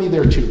leave the money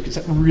there too? Because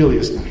that really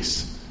is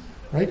nice.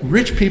 Right?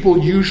 Rich people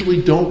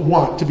usually don't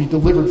want to be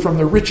delivered from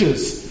their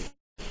riches.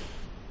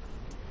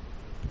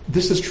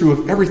 This is true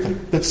of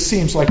everything that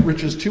seems like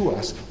riches to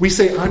us. We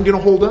say, I'm going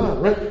to hold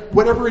on, right?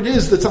 Whatever it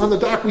is that's on the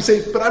dock, we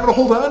say, but I'm going to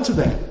hold on to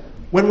that.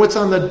 When what's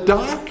on the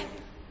dock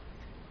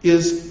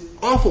is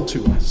awful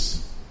to us.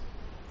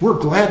 We're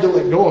glad to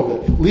let go of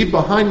it. Leave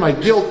behind my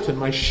guilt and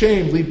my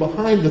shame. Leave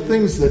behind the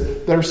things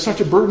that are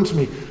such a burden to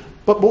me.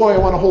 But boy, I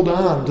want to hold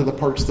on to the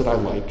parts that I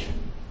like.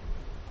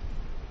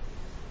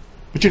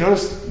 But you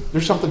notice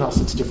there's something else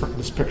that's different in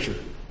this picture.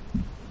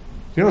 You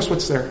notice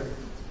what's there?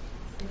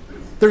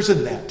 There's a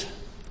net.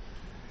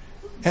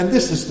 And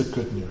this is the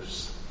good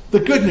news. The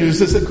good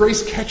news is that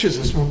grace catches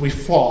us when we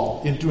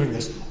fall in doing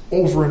this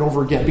over and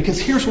over again. Because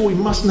here's what we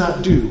must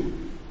not do.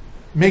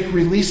 Make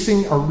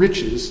releasing our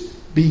riches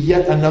be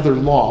yet another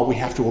law we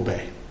have to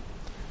obey.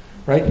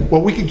 Right?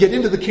 Well, we could get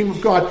into the kingdom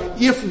of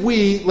God if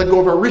we let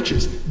go of our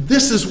riches.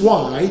 This is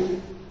why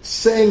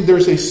saying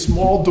there's a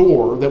small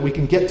door that we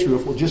can get through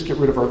if we'll just get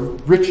rid of our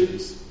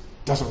riches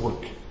doesn't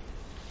work.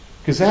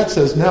 Because that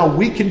says now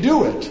we can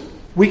do it.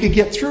 We can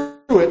get through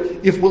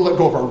it if we'll let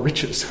go of our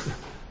riches.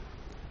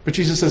 But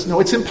Jesus says,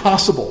 no, it's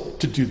impossible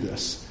to do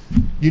this.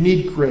 You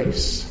need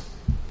grace.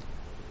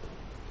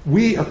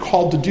 We are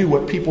called to do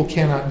what people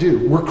cannot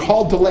do. We're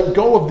called to let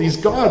go of these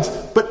gods,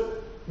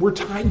 but we're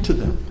tied to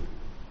them.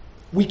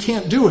 We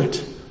can't do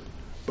it,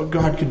 but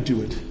God can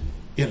do it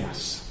in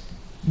us.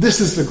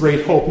 This is the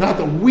great hope. Not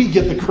that we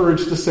get the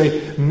courage to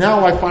say,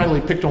 now I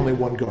finally picked only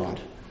one God.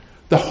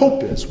 The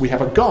hope is we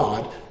have a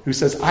God who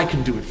says, I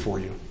can do it for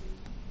you.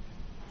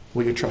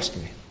 Will you trust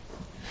me?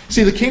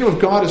 See, the kingdom of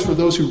God is for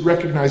those who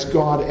recognize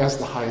God as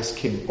the highest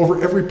king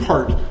over every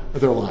part of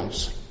their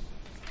lives.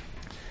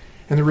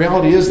 And the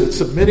reality is that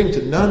submitting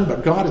to none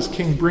but God as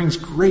king brings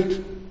great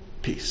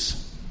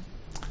peace.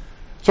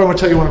 So I want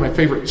to tell you one of my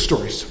favorite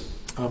stories.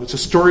 It's a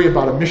story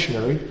about a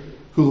missionary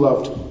who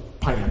loved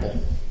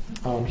pineapple.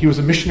 He was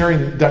a missionary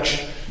in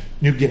Dutch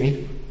New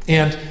Guinea,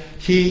 and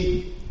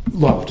he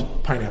loved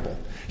pineapple.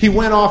 He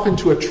went off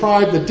into a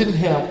tribe that didn't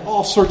have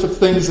all sorts of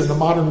things in the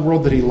modern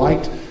world that he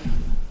liked,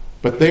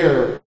 but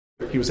there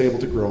he was able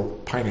to grow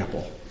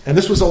pineapple. And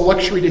this was a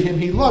luxury to him.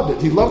 He loved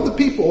it. He loved the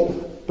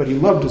people, but he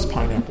loved his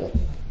pineapple.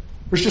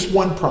 There's just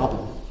one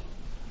problem.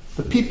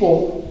 The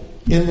people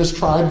in this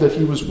tribe that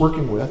he was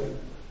working with,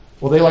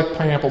 well, they liked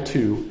pineapple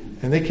too,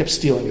 and they kept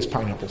stealing his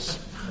pineapples.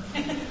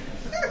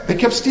 They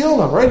kept stealing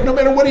them, right? No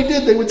matter what he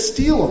did, they would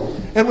steal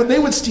them. And when they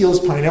would steal his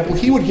pineapple,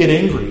 he would get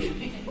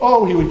angry.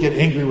 Oh, he would get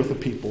angry with the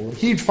people. And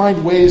he'd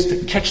find ways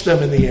to catch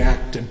them in the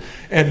act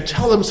and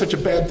tell them such a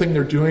bad thing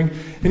they're doing.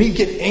 And he'd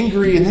get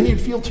angry, and then he'd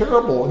feel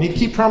terrible. And he'd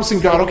keep promising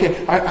God,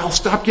 okay, I'll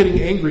stop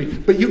getting angry,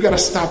 but you've got to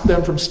stop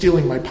them from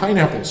stealing my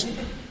pineapples.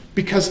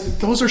 Because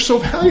those are so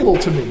valuable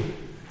to me.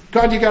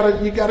 God, you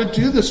gotta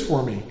do this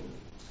for me.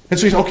 And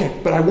so he's, okay,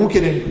 but I won't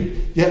get angry.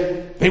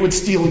 Yet they would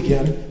steal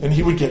again, and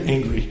he would get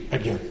angry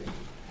again.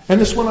 And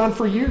this went on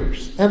for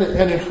years. And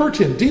it hurt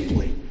him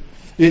deeply.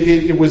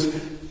 It was,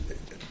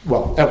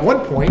 well, at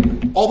one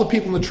point, all the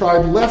people in the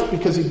tribe left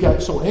because he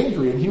got so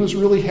angry, and he was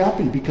really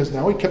happy because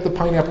now he kept the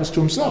pineapples to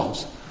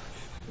himself.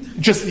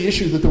 Just the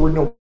issue that there were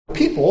no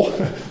people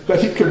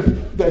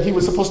that he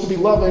was supposed to be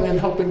loving and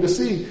helping to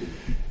see.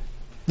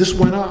 This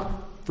went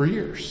on for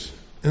years.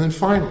 And then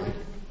finally,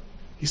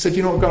 he said,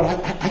 you know, God,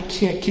 I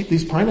can't keep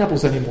these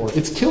pineapples anymore.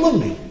 It's killing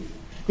me.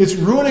 It's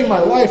ruining my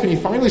life. And he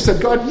finally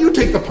said, God, you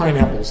take the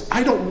pineapples.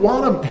 I don't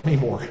want them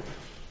anymore.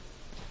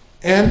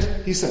 And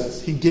he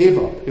says he gave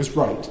up his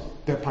right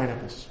to have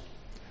pineapples.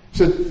 He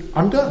said,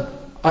 I'm done.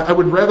 I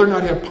would rather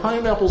not have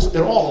pineapples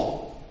at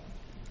all.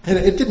 And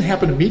it didn't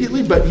happen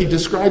immediately, but he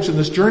describes in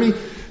this journey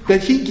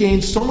that he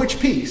gained so much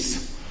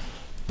peace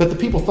that the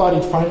people thought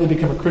he'd finally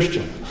become a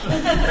Christian.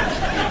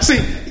 See,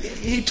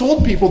 he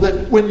told people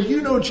that when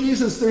you know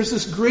Jesus, there's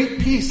this great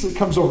peace that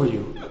comes over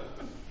you.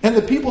 And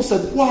the people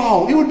said,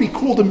 wow, it would be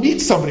cool to meet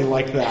somebody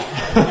like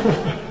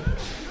that.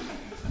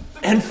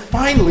 And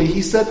finally,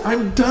 he said,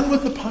 I'm done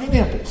with the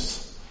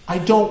pineapples. I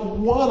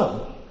don't want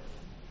them.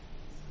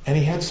 And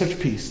he had such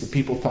peace that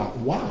people thought,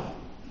 wow,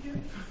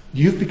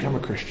 you've become a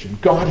Christian.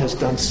 God has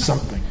done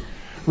something.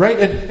 Right?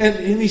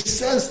 And he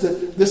says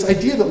that this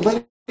idea that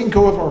letting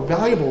go of our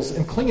valuables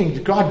and clinging to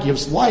God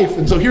gives life.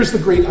 And so here's the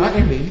great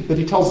irony that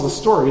he tells the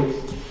story,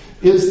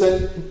 is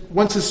that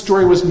once his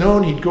story was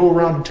known, he'd go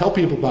around and tell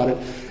people about it.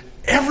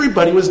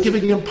 Everybody was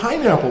giving him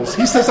pineapples.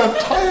 He says, I'm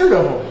tired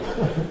of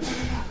them.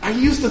 I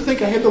used to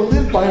think I had to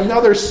live by them. Now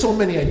there's so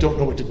many I don't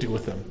know what to do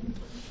with them.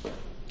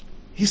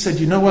 He said,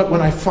 you know what?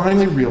 When I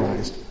finally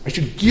realized I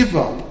should give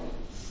up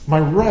my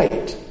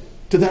right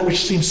to that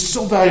which seems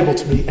so valuable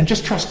to me and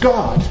just trust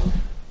God,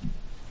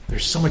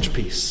 there's so much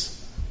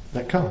peace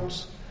that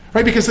comes.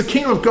 Right? Because the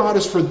kingdom of God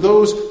is for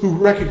those who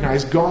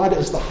recognize God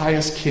as the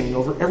highest king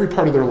over every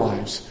part of their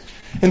lives.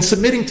 And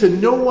submitting to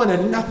no one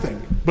and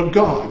nothing but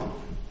God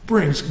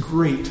brings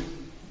great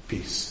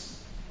peace.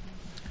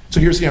 So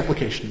here's the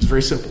application. It's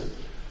very simple.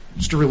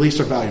 It's to release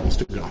our valuables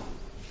to God.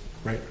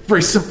 Right?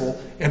 Very simple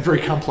and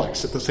very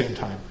complex at the same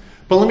time.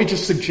 But let me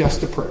just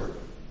suggest a prayer.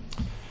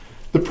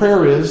 The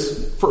prayer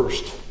is,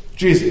 first,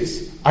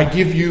 Jesus, I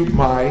give you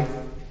my,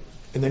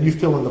 and then you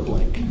fill in the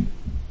blank.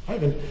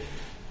 Right? And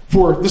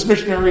for this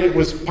missionary, it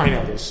was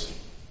pineapples.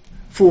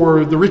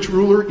 For the rich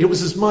ruler, it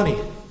was his money.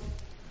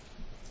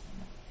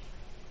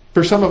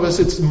 For some of us,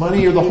 it's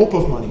money or the hope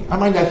of money. I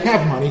might not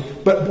have money,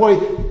 but boy,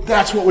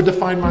 that's what would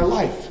define my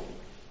life.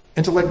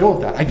 And to let go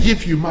of that. I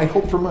give you my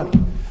hope for money.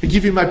 I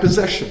give you my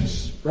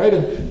possessions, right?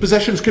 And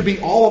possessions could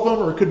be all of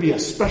them, or it could be a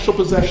special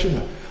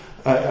possession,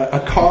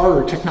 a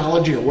car or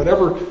technology or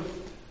whatever.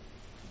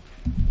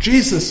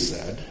 Jesus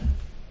said,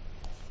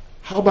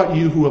 how about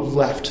you who have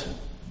left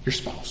your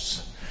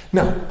spouse?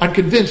 Now, I'm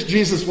convinced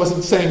Jesus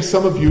wasn't saying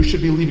some of you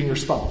should be leaving your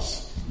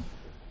spouse.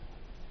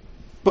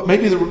 But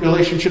maybe the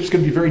relationship's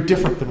going to be very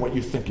different than what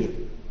you think it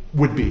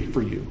would be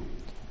for you.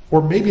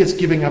 Or maybe it's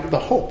giving up the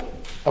hope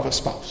of a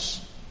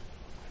spouse.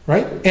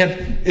 Right?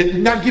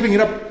 And not giving it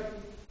up,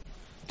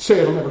 say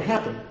it'll never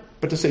happen,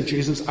 but to say,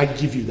 Jesus, I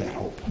give you that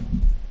hope.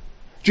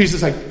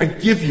 Jesus, I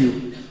give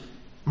you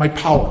my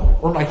power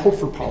or my hope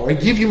for power. I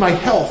give you my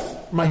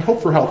health, my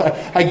hope for health.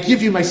 I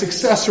give you my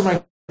success or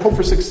my hope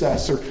for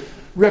success or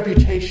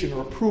reputation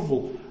or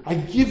approval. I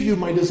give you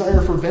my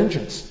desire for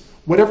vengeance,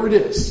 whatever it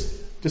is,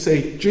 to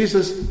say,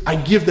 Jesus, I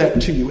give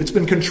that to you. It's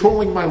been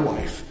controlling my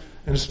life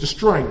and it's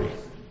destroying me.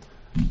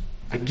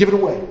 I give it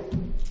away.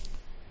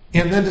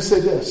 And then to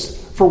say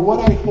this, for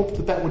what I hope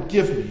that would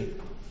give me,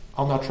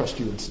 I'll now trust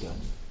you instead.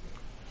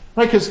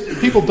 Right? Because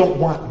people don't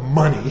want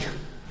money.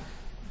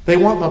 They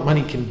want what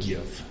money can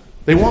give.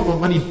 They want what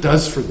money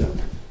does for them.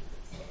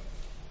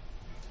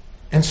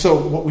 And so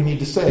what we need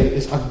to say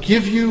is, I'll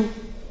give you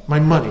my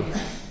money,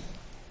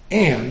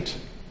 and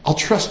I'll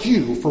trust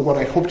you for what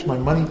I hoped my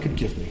money could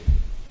give me.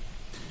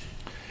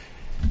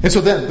 And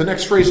so then, the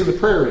next phrase in the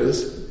prayer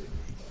is,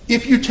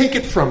 if you take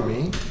it from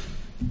me,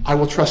 I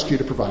will trust you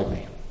to provide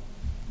me.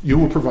 You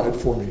will provide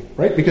for me,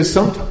 right? Because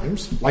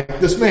sometimes, like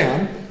this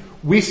man,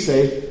 we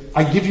say,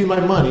 I give you my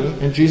money,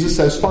 and Jesus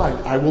says, fine,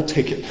 I will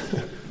take it.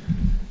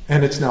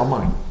 And it's now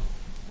mine.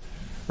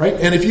 Right?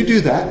 And if you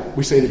do that,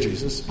 we say to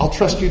Jesus, I'll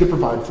trust you to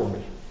provide for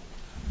me.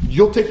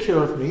 You'll take care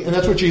of me. And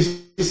that's what Jesus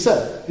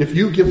said. If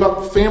you give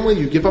up family,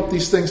 you give up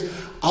these things,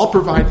 I'll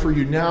provide for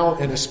you now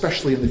and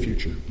especially in the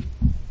future.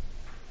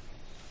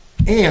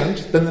 And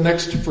then the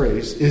next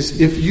phrase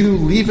is, if you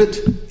leave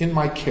it in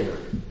my care,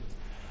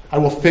 I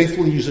will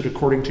faithfully use it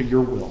according to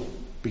your will,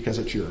 because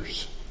it's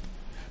yours.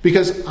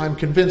 Because I'm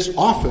convinced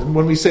often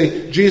when we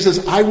say,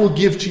 Jesus, I will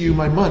give to you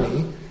my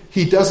money,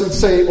 he doesn't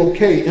say,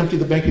 okay, empty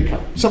the bank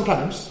account.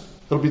 Sometimes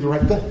that'll be the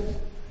right thing.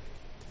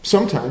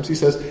 Sometimes he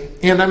says,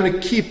 and I'm going to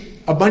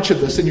keep a bunch of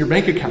this in your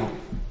bank account.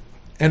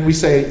 And we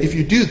say, if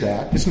you do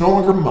that, it's no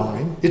longer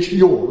mine, it's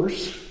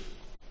yours.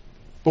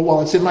 But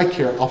while it's in my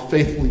care, I'll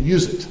faithfully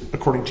use it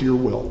according to your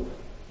will,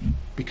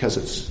 because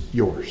it's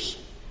yours.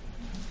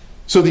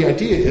 So the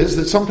idea is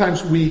that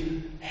sometimes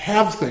we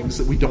have things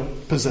that we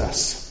don't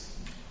possess.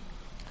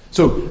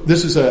 So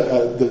this is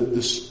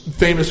this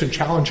famous and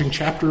challenging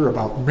chapter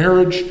about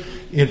marriage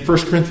in 1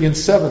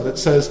 Corinthians 7 that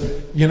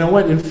says, you know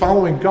what, in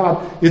following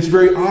God, it's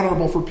very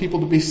honorable for people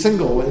to be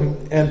single,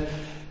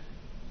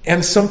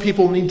 and some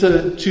people need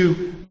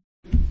to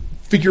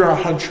figure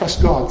out how to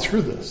trust God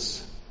through this.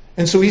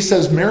 And so he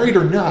says, married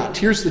or not,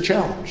 here's the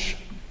challenge.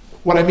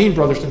 What I mean,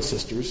 brothers and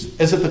sisters,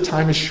 is that the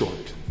time is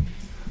short.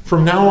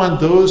 From now on,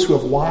 those who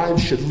have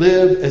wives should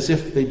live as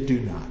if they do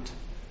not.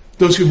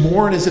 Those who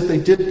mourn as if they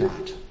did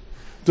not.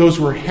 Those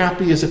who are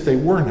happy as if they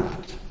were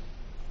not.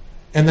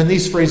 And then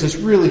these phrases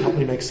really help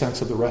me make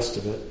sense of the rest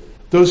of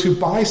it. Those who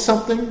buy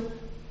something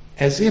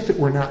as if it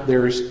were not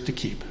theirs to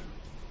keep.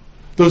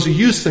 Those who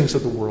use things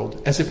of the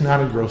world as if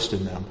not engrossed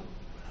in them.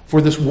 For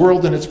this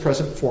world in its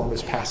present form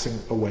is passing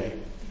away.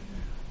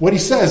 What he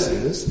says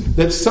is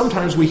that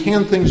sometimes we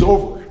hand things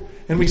over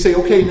and we say,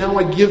 okay, now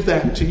I give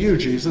that to you,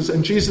 Jesus.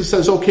 And Jesus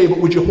says, okay, but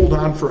would you hold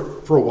on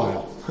for a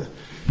while?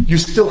 You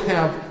still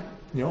have,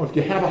 if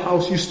you have a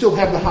house, you still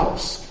have the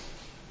house.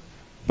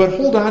 But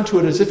hold on to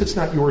it as if it's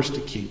not yours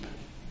to keep.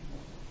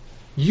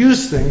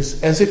 Use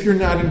things as if you're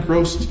not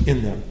engrossed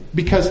in them,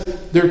 because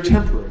they're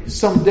temporary.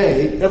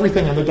 Someday,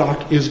 everything on the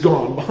dock is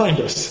gone behind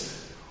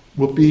us.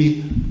 We'll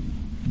be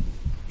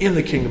in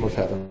the kingdom of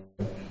heaven.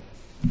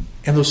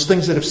 And those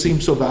things that have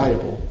seemed so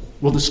valuable,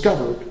 we'll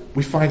discover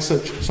we find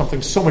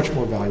something so much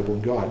more valuable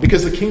in God.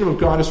 Because the kingdom of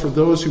God is for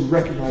those who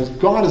recognize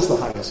God is the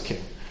highest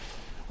king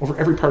over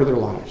every part of their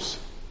lives.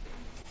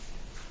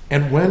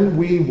 And when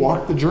we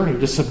walk the journey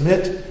to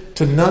submit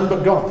to none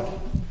but God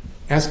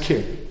as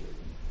king,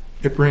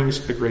 it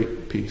brings a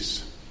great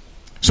peace.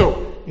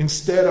 So,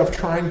 instead of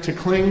trying to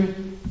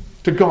cling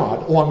to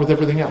God along with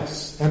everything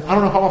else, and I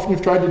don't know how often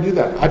you've tried to do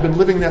that. I've been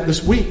living that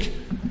this week,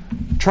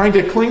 trying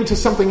to cling to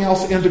something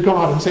else and to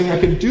God and saying, I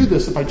can do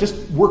this if I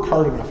just work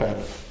hard enough at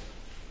it.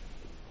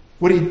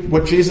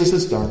 What Jesus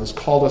has done is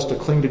called us to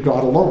cling to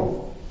God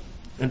alone.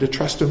 and to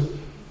trust him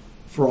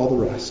for all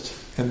the rest.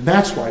 And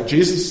that's why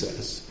Jesus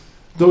says,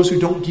 those who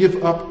don't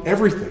give up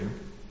everything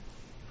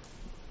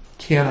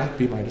cannot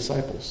be my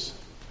disciples.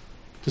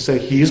 To say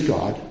he is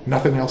God,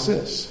 nothing else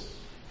is.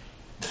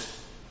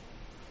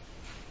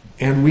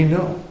 And we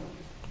know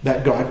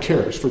that God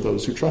cares for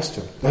those who trust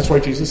him. That's why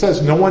Jesus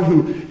says, no one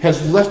who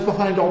has left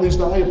behind all these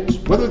valuables,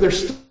 whether they're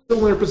still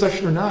in their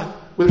possession or not,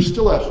 whether there's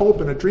still a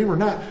hope and a dream or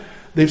not,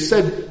 they've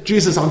said,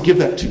 Jesus, I'll give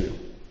that to you.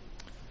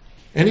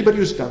 Anybody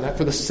who's done that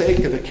for the sake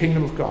of the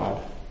kingdom of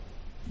God,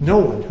 no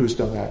one who's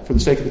done that for the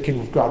sake of the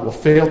kingdom of God will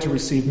fail to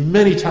receive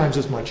many times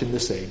as much in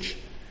this age,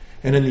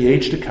 and in the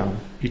age to come,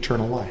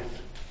 eternal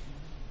life.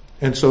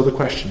 And so the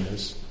question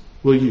is,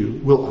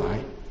 will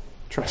I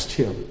trust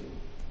him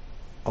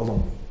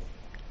alone?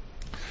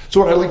 So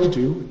what I'd like to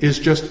do is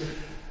just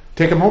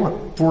take a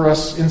moment for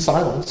us in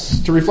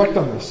silence to reflect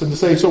on this and to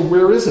say, so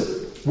where is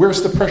it?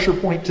 Where's the pressure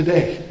point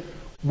today?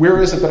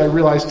 Where is it that I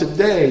realize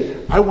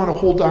today I want to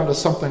hold on to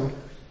something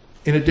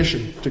in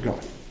addition to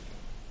God?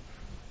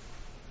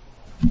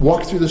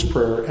 Walk through this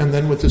prayer and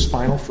then with this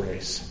final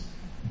phrase,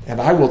 and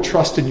I will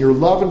trust in your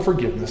love and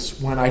forgiveness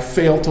when I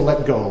fail to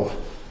let go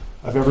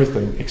of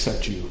everything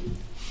except you.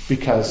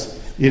 Because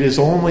it is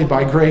only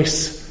by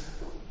grace,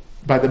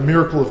 by the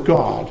miracle of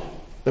God,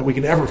 that we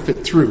can ever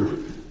fit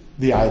through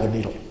the eye of the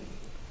needle.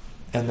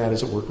 And that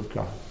is a work of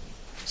God.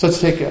 So let's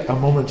take a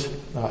moment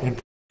in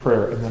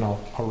prayer, and then I'll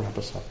wrap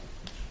us up.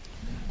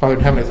 Father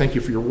in heaven, I thank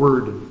you for your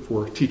word and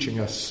for teaching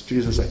us.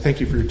 Jesus, I thank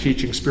you for your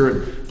teaching.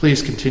 Spirit,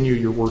 please continue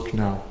your work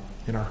now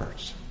in our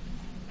hearts.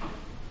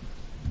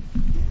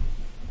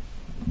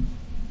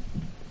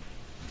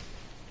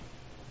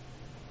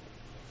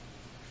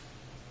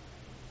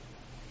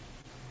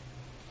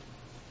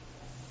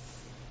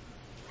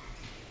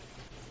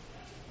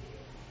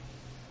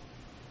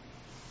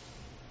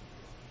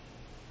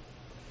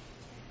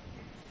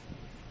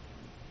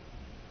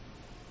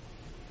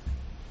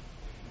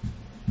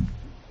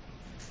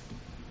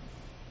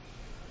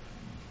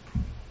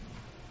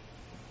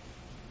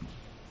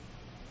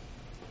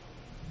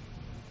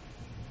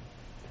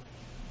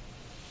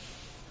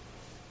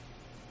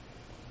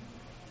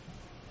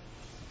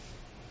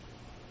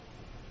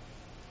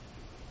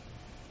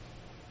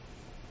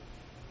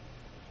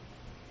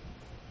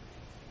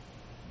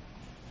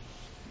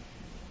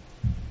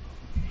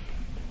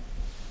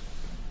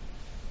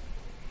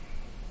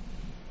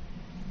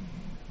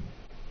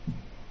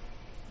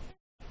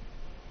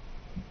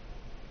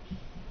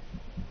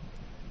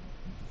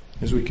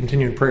 As we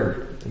continue in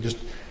prayer, I just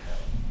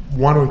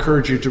want to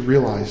encourage you to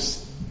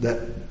realize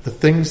that the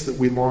things that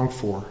we long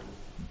for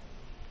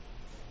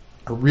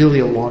are really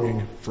a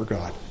longing for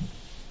God.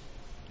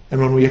 And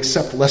when we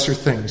accept lesser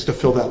things to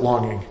fill that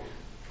longing,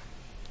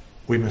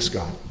 we miss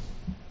God.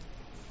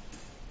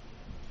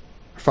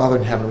 Father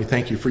in heaven, we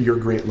thank you for your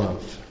great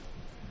love.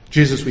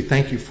 Jesus, we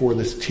thank you for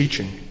this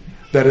teaching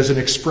that is an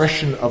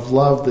expression of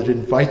love that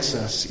invites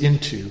us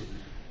into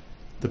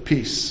the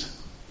peace,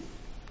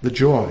 the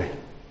joy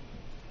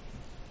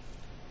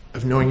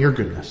of knowing your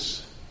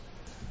goodness.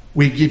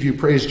 We give you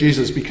praise,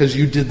 Jesus, because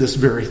you did this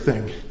very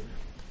thing.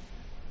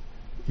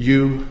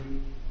 You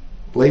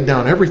laid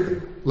down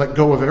everything, let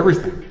go of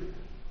everything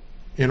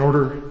in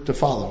order to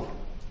follow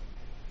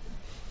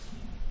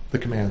the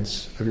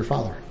commands of your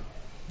Father.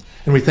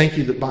 And we thank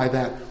you that by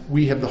that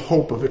we have the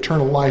hope of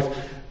eternal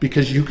life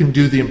because you can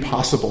do the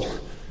impossible.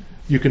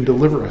 You can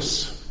deliver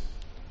us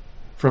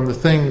from the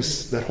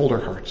things that hold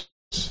our hearts.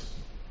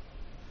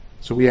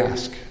 So we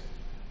ask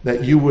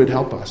that you would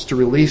help us to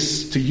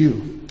release to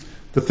you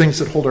the things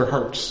that hold our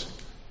hearts,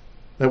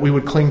 that we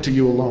would cling to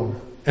you alone,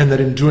 and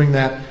that in doing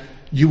that,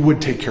 you would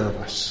take care of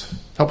us.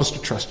 Help us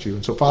to trust you.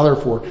 And so, Father,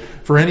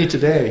 for any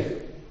today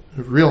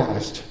who've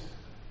realized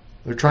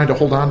they're trying to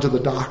hold on to the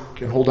dock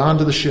and hold on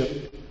to the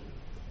ship,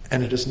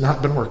 and it has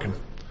not been working,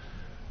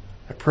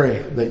 I pray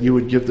that you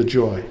would give the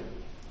joy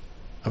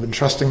of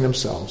entrusting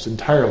themselves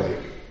entirely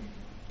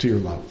to your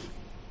love.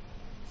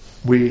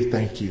 We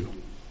thank you.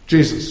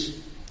 Jesus,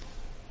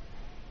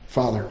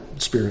 Father,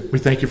 Spirit, we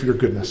thank you for your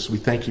goodness. We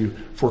thank you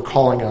for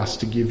calling us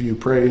to give you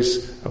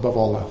praise above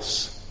all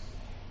else.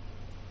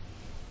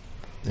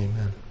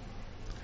 Amen.